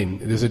noting,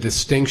 there's a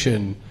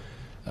distinction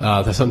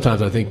that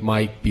sometimes I think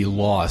might be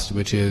lost,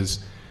 which is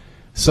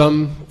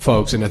some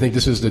folks, and I think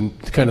this is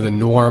kind of the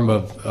norm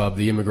of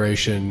the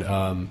immigration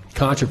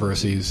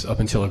controversies up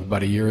until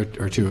about a year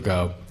or two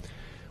ago,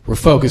 were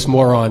focused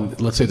more on,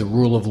 let's say, the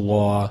rule of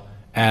law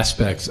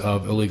aspects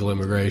of illegal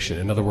immigration.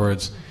 In other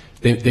words,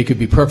 you could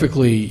be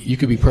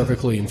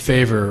perfectly in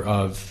favor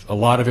of a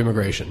lot of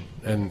immigration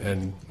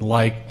and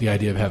like the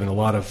idea of having a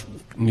lot of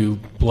new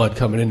blood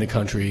coming into the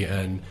country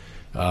and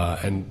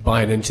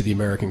buying into the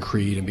American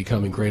creed and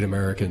becoming great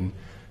American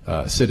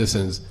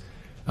citizens.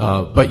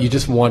 But you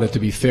just want it to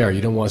be fair.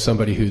 You don't want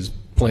somebody who's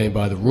playing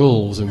by the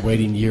rules and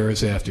waiting year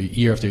after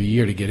year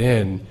to get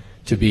in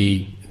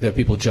that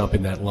people jump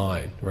in that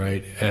line,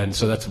 right? And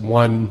so that's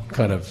one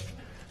kind of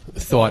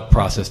thought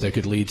process that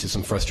could lead to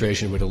some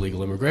frustration with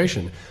illegal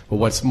immigration. But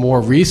what's more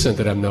recent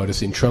that I'm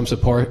noticing, Trump's a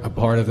part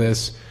of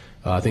this,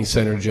 I think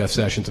Senator Jeff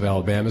Sessions of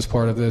Alabama is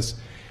part of this,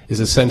 is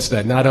a sense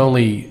that not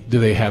only do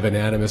they have an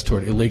animus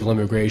toward illegal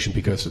immigration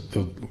because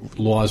the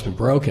law has been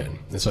broken,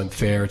 it's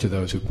unfair to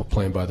those who are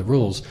playing by the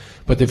rules,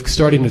 but they're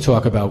starting to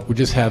talk about we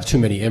just have too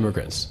many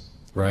immigrants,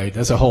 right?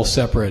 That's a whole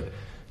separate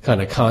kind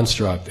of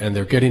construct, and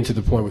they're getting to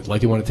the point where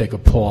like they want to take a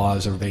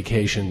pause or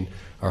vacation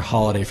or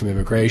holiday from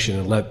immigration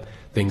and let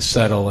things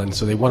settle, and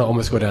so they want to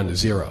almost go down to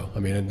zero. I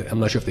mean, I'm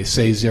not sure if they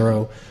say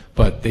zero,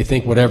 but they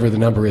think whatever the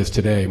number is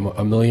today,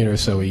 1 million or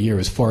so a year,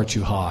 is far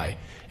too high,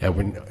 and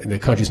when the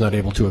country's not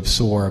able to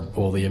absorb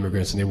all the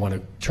immigrants and they want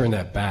to turn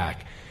that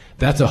back.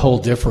 That's a whole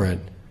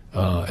different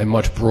and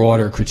much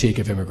broader critique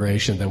of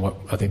immigration than what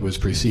I think was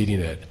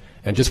preceding it.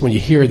 And just when you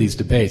hear these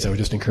debates, I would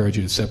just encourage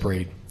you to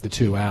separate the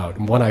two out.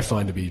 And one I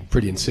find to be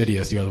pretty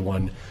insidious, the other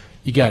one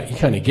you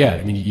kind of get.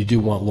 I mean, you do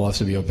want laws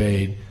to be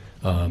obeyed,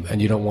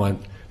 and you don't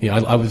want,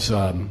 I was,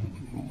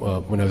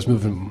 when I was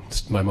moving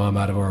my mom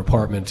out of our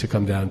apartment to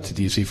come down to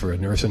D.C. for a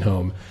nursing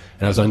home,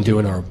 and I was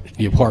undoing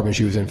the apartment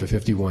she was in for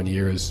 51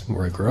 years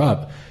where I grew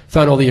up,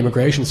 found all the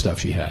immigration stuff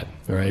she had,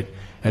 right?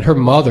 And her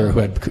mother,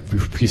 who had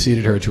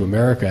preceded her to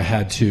America,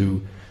 had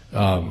to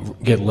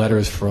get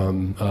letters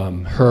from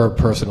her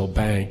personal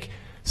bank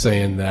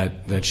saying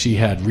that she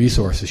had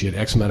resources. She had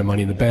X amount of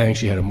money in the bank.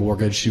 She had a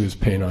mortgage she was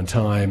paying on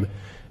time.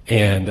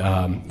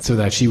 And so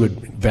that she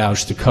would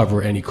vouch to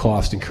cover any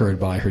cost incurred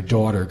by her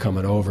daughter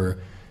coming over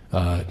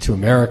to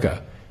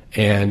America.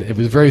 And it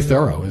was very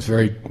thorough. It was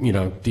very,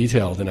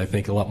 detailed, and I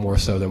think a lot more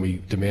so than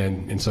we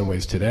demand in some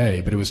ways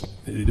today. But it was,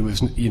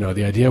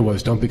 the idea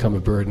was don't become a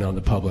burden on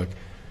the public,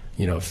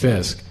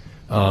 fisc.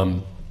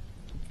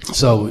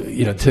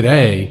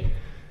 Today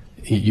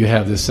you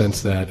have this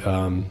sense that,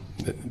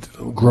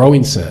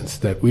 growing sense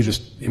that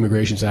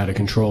immigration's out of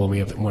control, and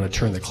we want to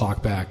turn the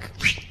clock back,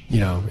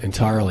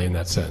 entirely in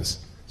that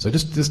sense. So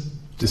just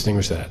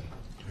distinguish that.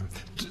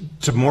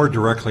 To more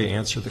directly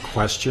answer the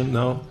question,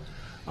 though,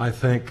 I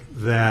think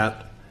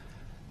that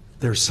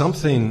there's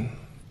something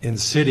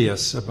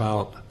insidious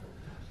about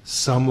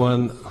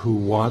someone who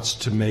wants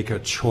to make a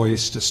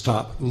choice to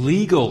stop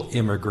legal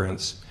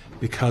immigrants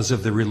because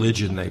of the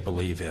religion they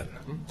believe in.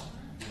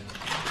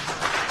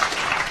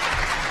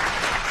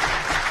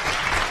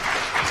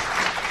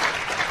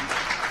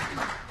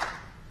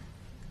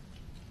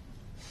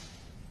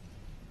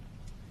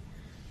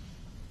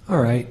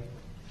 All right.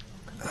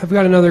 I've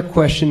got another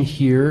question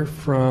here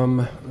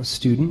from a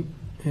student,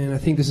 and I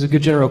think this is a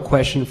good general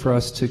question for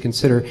us to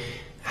consider.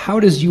 How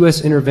does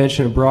U.S.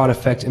 intervention abroad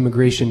affect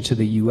immigration to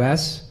the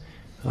U.S.?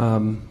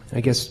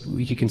 I guess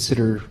we could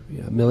consider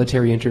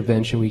military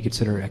intervention, we could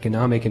consider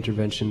economic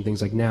intervention,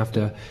 things like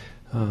NAFTA.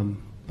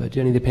 But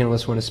do any of the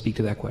panelists want to speak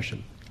to that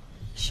question?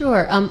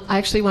 Sure. I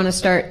actually want to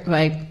start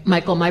by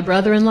Michael. My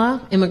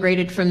brother-in-law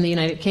immigrated from the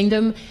United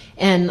Kingdom,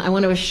 and I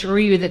want to assure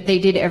you that they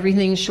did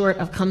everything short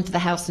of come to the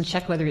house and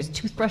check whether his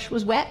toothbrush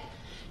was wet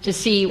to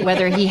see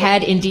whether he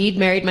had indeed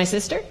married my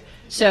sister.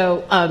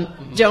 So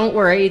don't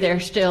worry, they're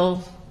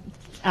still,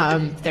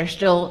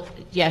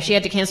 yeah, she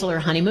had to cancel her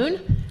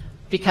honeymoon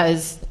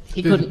because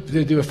he couldn't. Did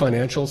they do a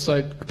financial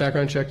side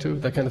background check too,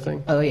 that kind of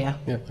thing? Oh, yeah.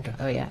 Yeah, okay.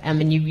 Oh, yeah. I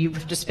mean, you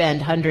have to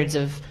spend hundreds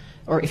of,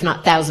 or if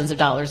not thousands of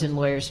dollars in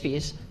lawyers'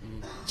 fees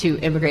to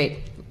immigrate.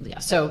 Yeah,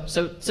 so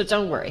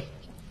don't worry.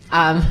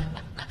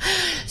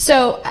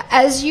 So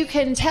as you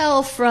can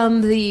tell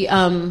from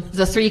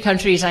the three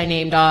countries I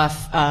named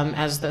off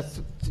as the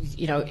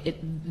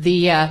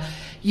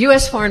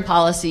U.S. foreign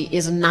policy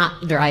is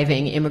not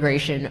driving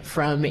immigration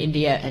from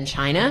India and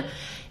China.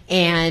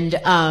 And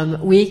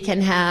we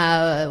can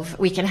have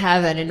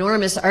an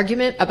enormous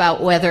argument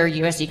about whether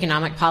U.S.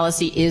 economic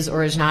policy is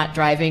or is not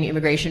driving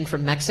immigration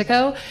from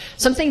Mexico.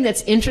 Something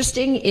that's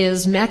interesting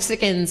is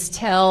Mexicans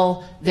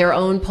tell their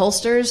own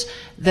pollsters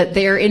that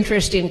their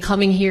interest in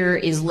coming here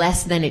is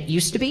less than it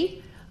used to be.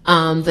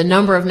 The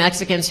number of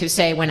Mexicans who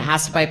say, when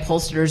asked by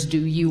pollsters,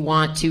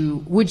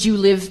 would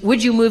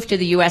you move to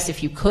the U.S.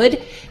 if you could,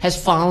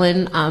 has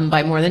fallen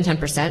by more than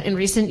 10% in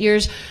recent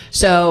years.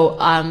 So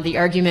the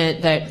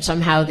argument that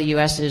somehow the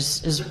U.S.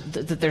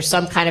 that there's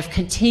some kind of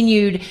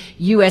continued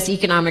U.S.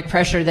 economic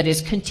pressure that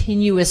is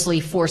continuously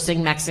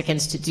forcing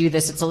Mexicans to do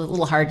this, it's a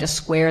little hard to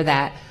square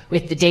that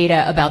with the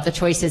data about the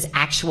choices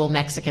actual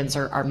Mexicans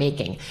are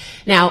making.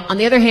 Now, on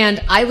the other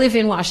hand, I live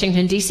in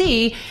Washington,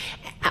 D.C.,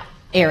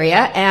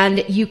 area,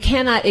 and you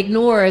cannot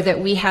ignore that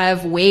we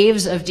have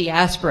waves of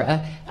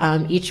diaspora,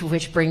 each of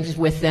which brings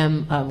with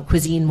them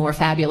cuisine more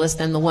fabulous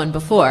than the one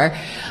before,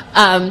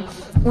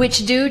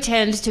 which do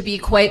tend to be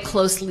quite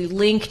closely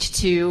linked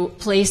to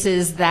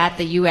places that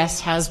the U.S.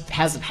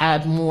 has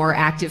had more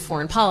active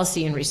foreign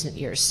policy in recent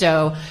years.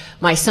 So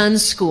my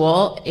son's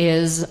school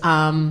is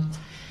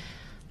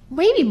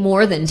maybe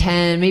more than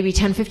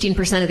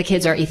 15% of the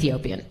kids are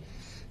Ethiopian.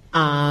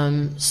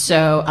 There's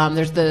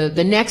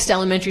the next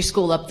elementary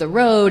school up the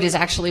road is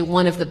actually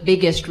one of the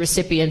biggest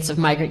recipients of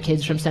migrant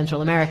kids from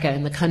Central America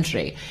in the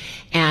country.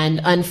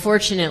 And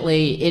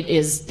unfortunately,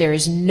 there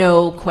is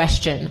no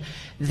question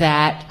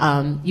that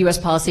U.S.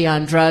 policy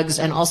on drugs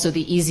and also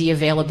the easy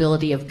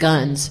availability of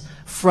guns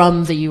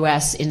from the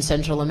U.S. in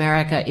Central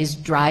America is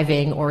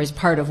driving, or is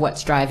part of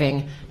what's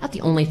driving, not the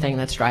only thing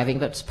that's driving,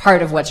 but it's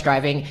part of what's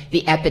driving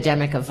the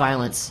epidemic of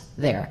violence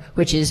there,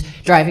 which is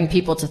driving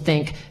people to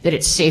think that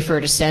it's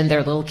safer to send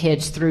their little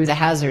kids through the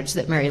hazards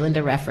that Mary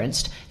Linda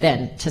referenced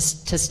than to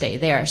stay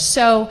there.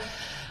 So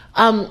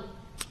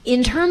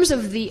in terms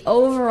of the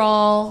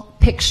overall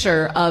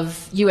picture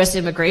of U.S.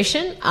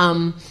 immigration,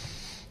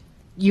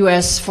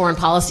 U.S. foreign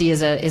policy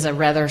is a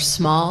rather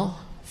small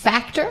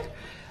factor.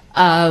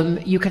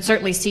 You can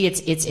certainly see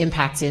its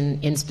impacts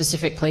in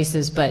specific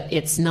places, but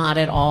it's not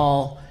at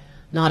all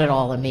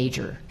a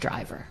major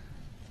driver.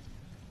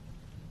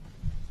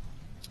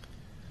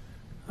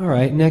 All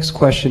right, next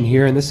question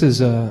here, and this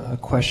is a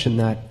question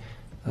that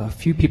a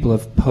few people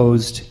have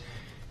posed,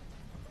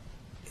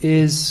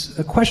 is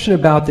a question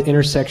about the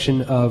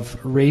intersection of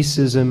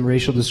racism,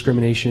 racial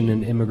discrimination,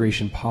 and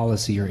immigration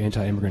policy or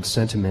anti-immigrant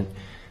sentiment.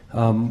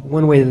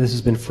 One way that this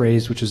has been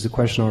phrased, which is the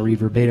question I'll read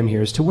verbatim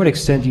here, is to what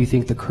extent do you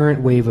think the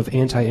current wave of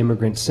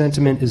anti-immigrant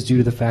sentiment is due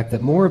to the fact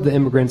that more of the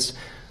immigrants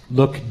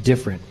look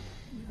different,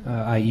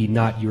 i.e.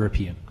 not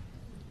European?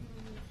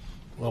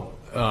 Well,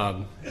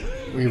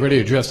 we already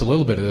addressed a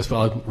little bit of this, but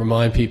I'll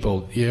remind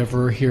people, you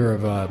ever hear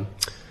of a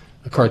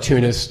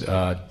cartoonist,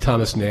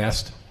 Thomas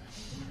Nast?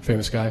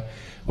 famous guy.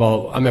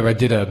 Well, I remember I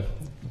did a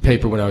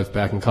paper when I was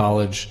back in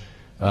college,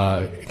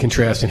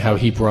 contrasting how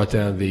he brought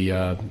down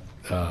the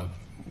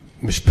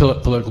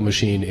political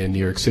machine in New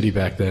York City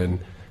back then,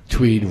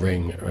 Tweed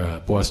ring,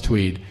 Boss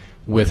Tweed,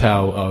 with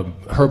how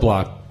Herb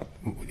Block,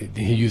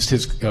 he used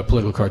his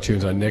political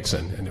cartoons on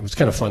Nixon, and it was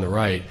kind of fun to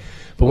write.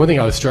 But one thing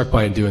I was struck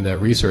by in doing that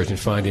research and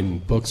finding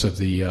books of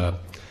the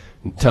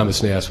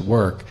Thomas Nast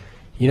work,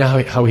 you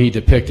know how he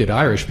depicted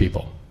Irish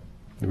people,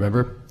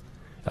 remember?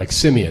 Like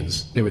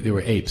simians, they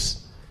were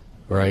apes,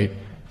 right?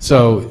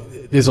 So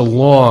there's a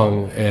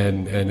long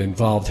and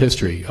involved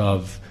history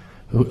of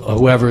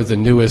whoever the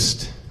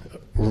newest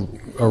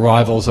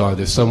arrivals are.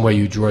 There's some way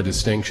you draw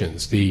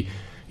distinctions. You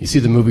see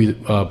the movie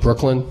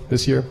Brooklyn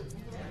this year?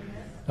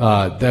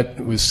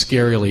 That was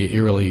scarily,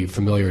 eerily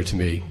familiar to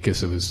me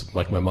because it was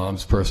like my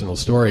mom's personal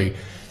story,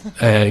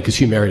 and because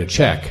she married a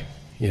Czech,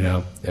 you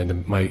know,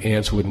 and my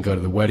aunts wouldn't go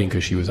to the wedding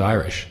because she was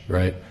Irish,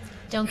 right?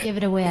 Don't give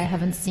it away. I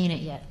haven't seen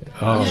it yet.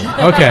 Oh,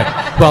 okay.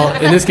 Well,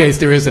 in this case,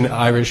 there is an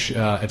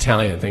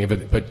Irish-Italian thing,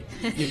 but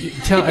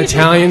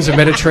Italians are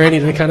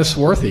Mediterranean and kind of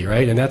swarthy,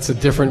 right? And that's a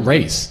different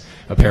race,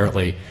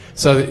 apparently.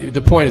 So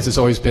the point is, it's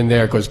always been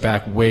there. It goes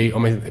back way, I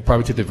mean,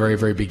 probably to the very,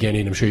 very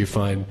beginning. I'm sure you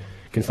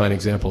can find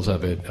examples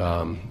of it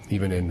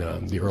even in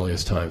the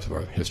earliest times of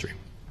our history.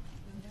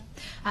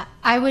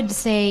 I would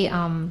say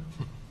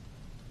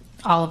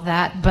all of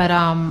that, but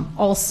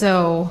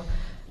also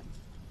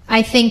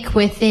I think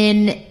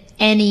within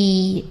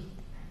any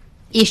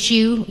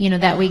issue, you know,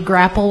 that we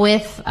grapple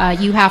with,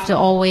 you have to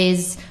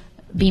always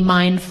be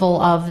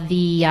mindful of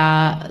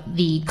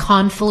the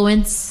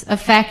confluence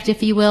effect,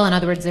 if you will. In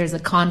other words, there's a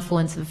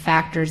confluence of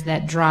factors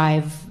that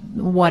drive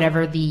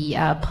whatever the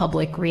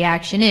public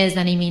reaction is.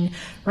 And I mean,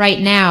 right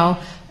now,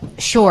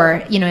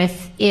 sure, you know,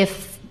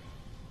 if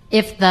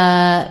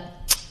the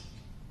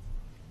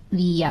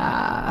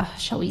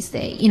shall we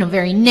say, you know,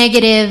 very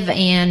negative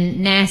and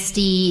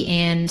nasty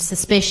and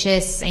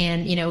suspicious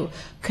and, you know,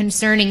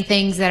 concerning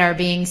things that are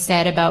being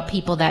said about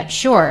people that,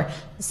 sure,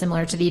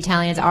 similar to the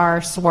Italians,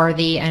 are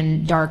swarthy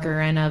and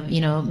darker and of,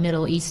 you know,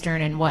 Middle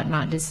Eastern and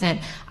whatnot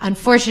descent.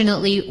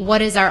 Unfortunately,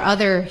 what is our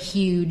other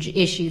huge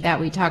issue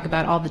that we talk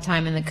about all the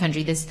time in the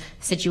country? This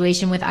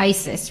situation with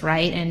ISIS,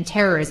 right, and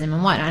terrorism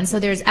and whatnot. And so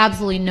there's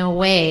absolutely no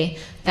way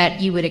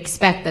that you would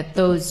expect that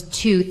those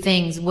two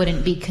things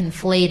wouldn't be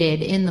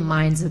conflated in the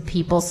minds of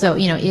people. So,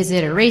 you know, is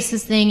it a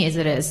racist thing? Is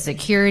it a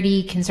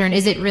security concern?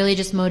 Is it really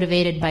just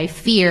motivated by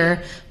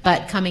fear,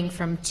 but coming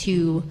from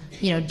two,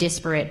 you know,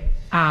 disparate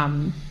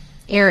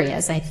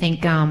areas? I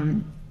think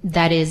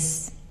that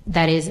is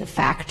a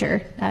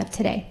factor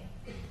today.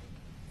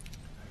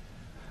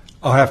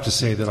 I'll have to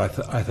say that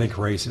I think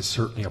race is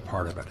certainly a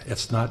part of it.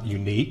 It's not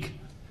unique,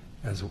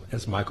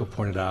 as Michael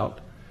pointed out,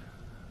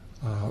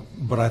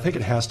 but I think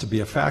it has to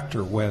be a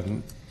factor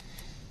when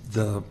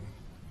the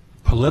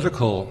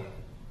political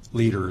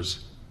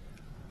leaders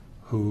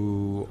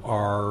who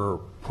are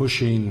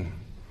pushing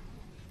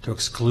to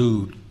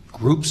exclude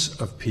groups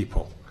of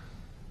people,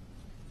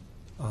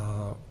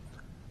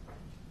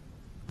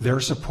 their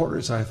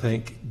supporters, I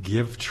think,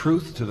 give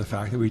truth to the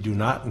fact that we do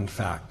not, in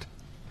fact,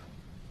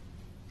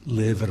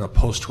 live in a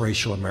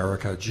post-racial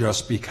America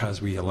just because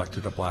we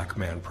elected a black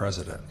man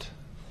president.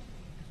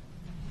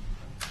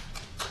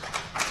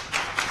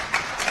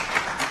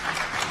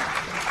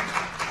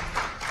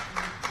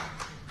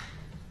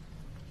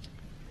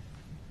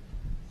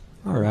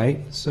 All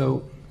right,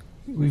 so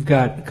we've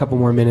got a couple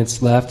more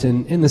minutes left,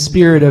 and in the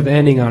spirit of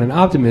ending on an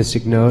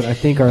optimistic note, I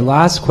think our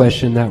last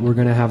question that we're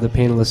going to have the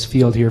panelists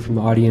field here from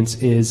the audience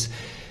is,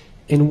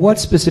 in what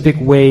specific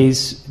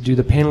ways do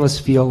the panelists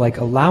feel like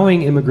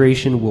allowing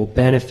immigration will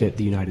benefit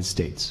the United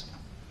States?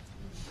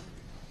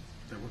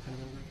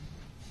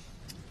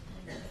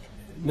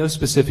 No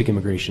specific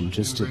immigration,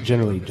 just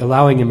generally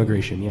allowing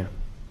immigration, yeah.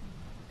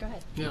 Go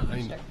ahead. Yeah,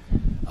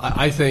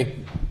 I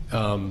think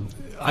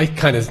I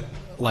kind of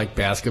like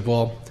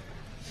basketball.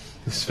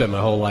 I spent my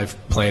whole life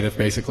playing it,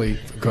 basically,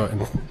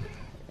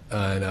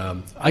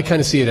 and I kind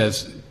of see it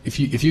as if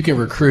you can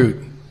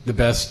recruit the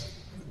best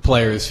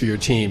players for your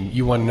team,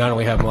 you want to not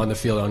only have them on the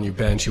field, on your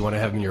bench, you want to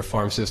have them in your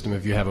farm system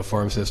if you have a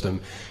farm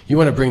system. You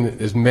want to bring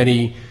as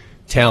many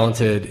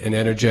talented and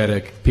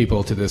energetic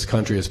people to this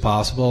country as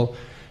possible,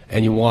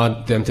 and you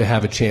want them to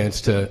have a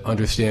chance to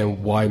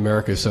understand why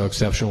America is so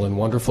exceptional and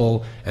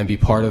wonderful and be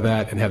part of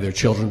that and have their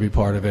children be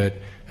part of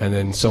it, and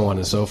then so on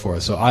and so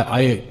forth. So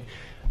I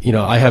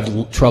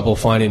have trouble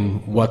finding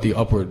what the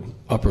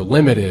upper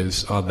limit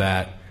is on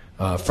that,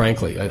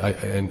 frankly.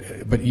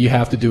 But you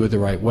have to do it the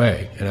right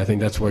way, and I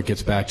think that's where it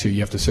gets back to. You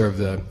have to serve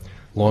the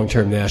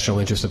long-term national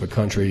interest of a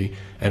country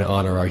and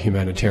honor our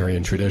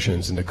humanitarian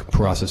traditions in the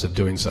process of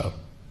doing so.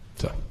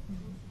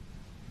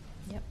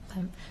 Yep,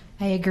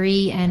 I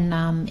agree.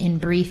 And in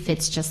brief,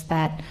 it's just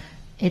that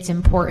it's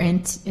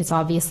important. It's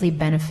obviously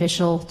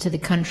beneficial to the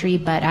country,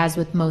 but as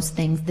with most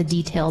things, the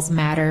details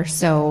matter.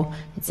 So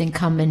it's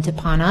incumbent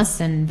upon us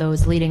and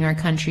those leading our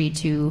country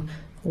to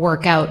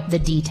work out the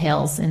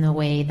details in a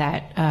way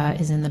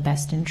that is in the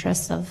best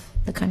interests of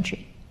the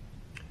country.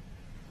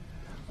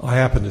 I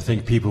happen to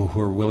think people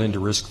who are willing to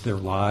risk their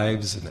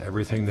lives and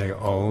everything they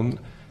own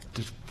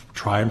to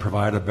try and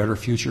provide a better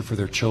future for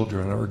their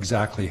children are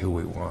exactly who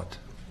we want.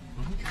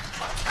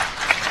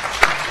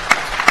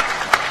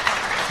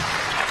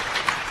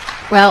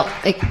 Well,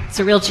 it's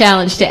a real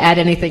challenge to add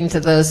anything to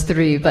those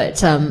three,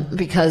 but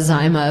because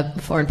I'm a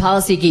foreign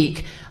policy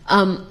geek,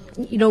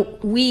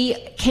 we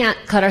can't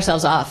cut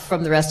ourselves off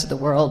from the rest of the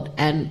world,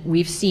 and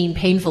we've seen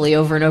painfully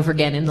over and over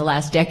again in the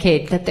last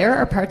decade that there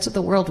are parts of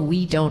the world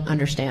we don't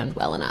understand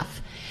well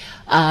enough.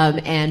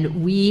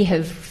 And we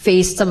have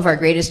faced some of our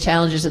greatest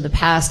challenges in the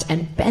past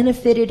and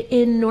benefited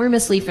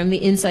enormously from the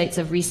insights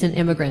of recent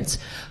immigrants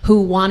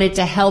who wanted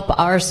to help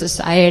our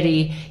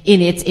society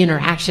in its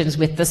interactions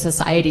with the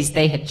societies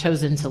they had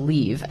chosen to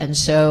leave. And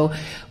so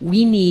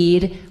we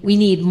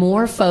need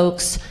more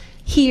folks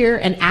here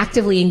and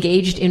actively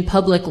engaged in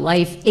public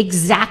life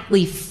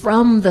exactly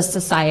from the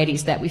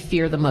societies that we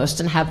fear the most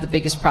and have the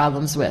biggest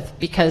problems with,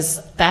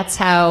 because that's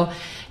how,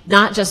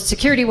 not just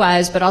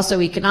security-wise, but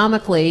also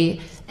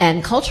economically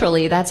and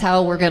culturally, that's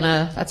how we're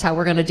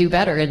gonna do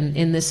better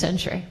in this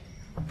century.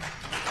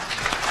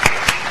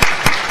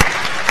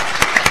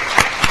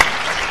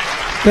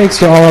 Thanks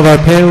to all of our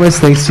panelists.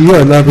 Thanks to you,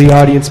 our lovely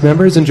audience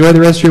members. Enjoy the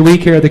rest of your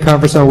week here at the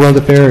Conference on World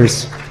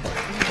Affairs.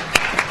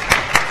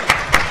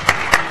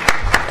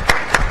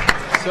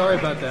 Sorry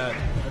about that.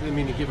 I didn't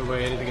mean to give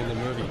away anything in the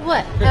movie.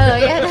 What? Oh,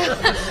 yeah.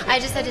 I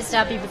just had to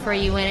stop you before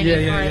you went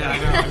any further. I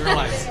know, I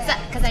realized.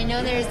 Because I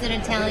know there's an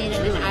Italian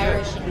and an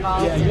Irish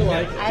involved. Yeah, you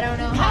like it. I don't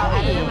know how.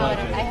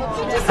 I hope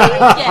she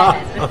doesn't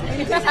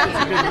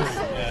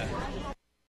get it.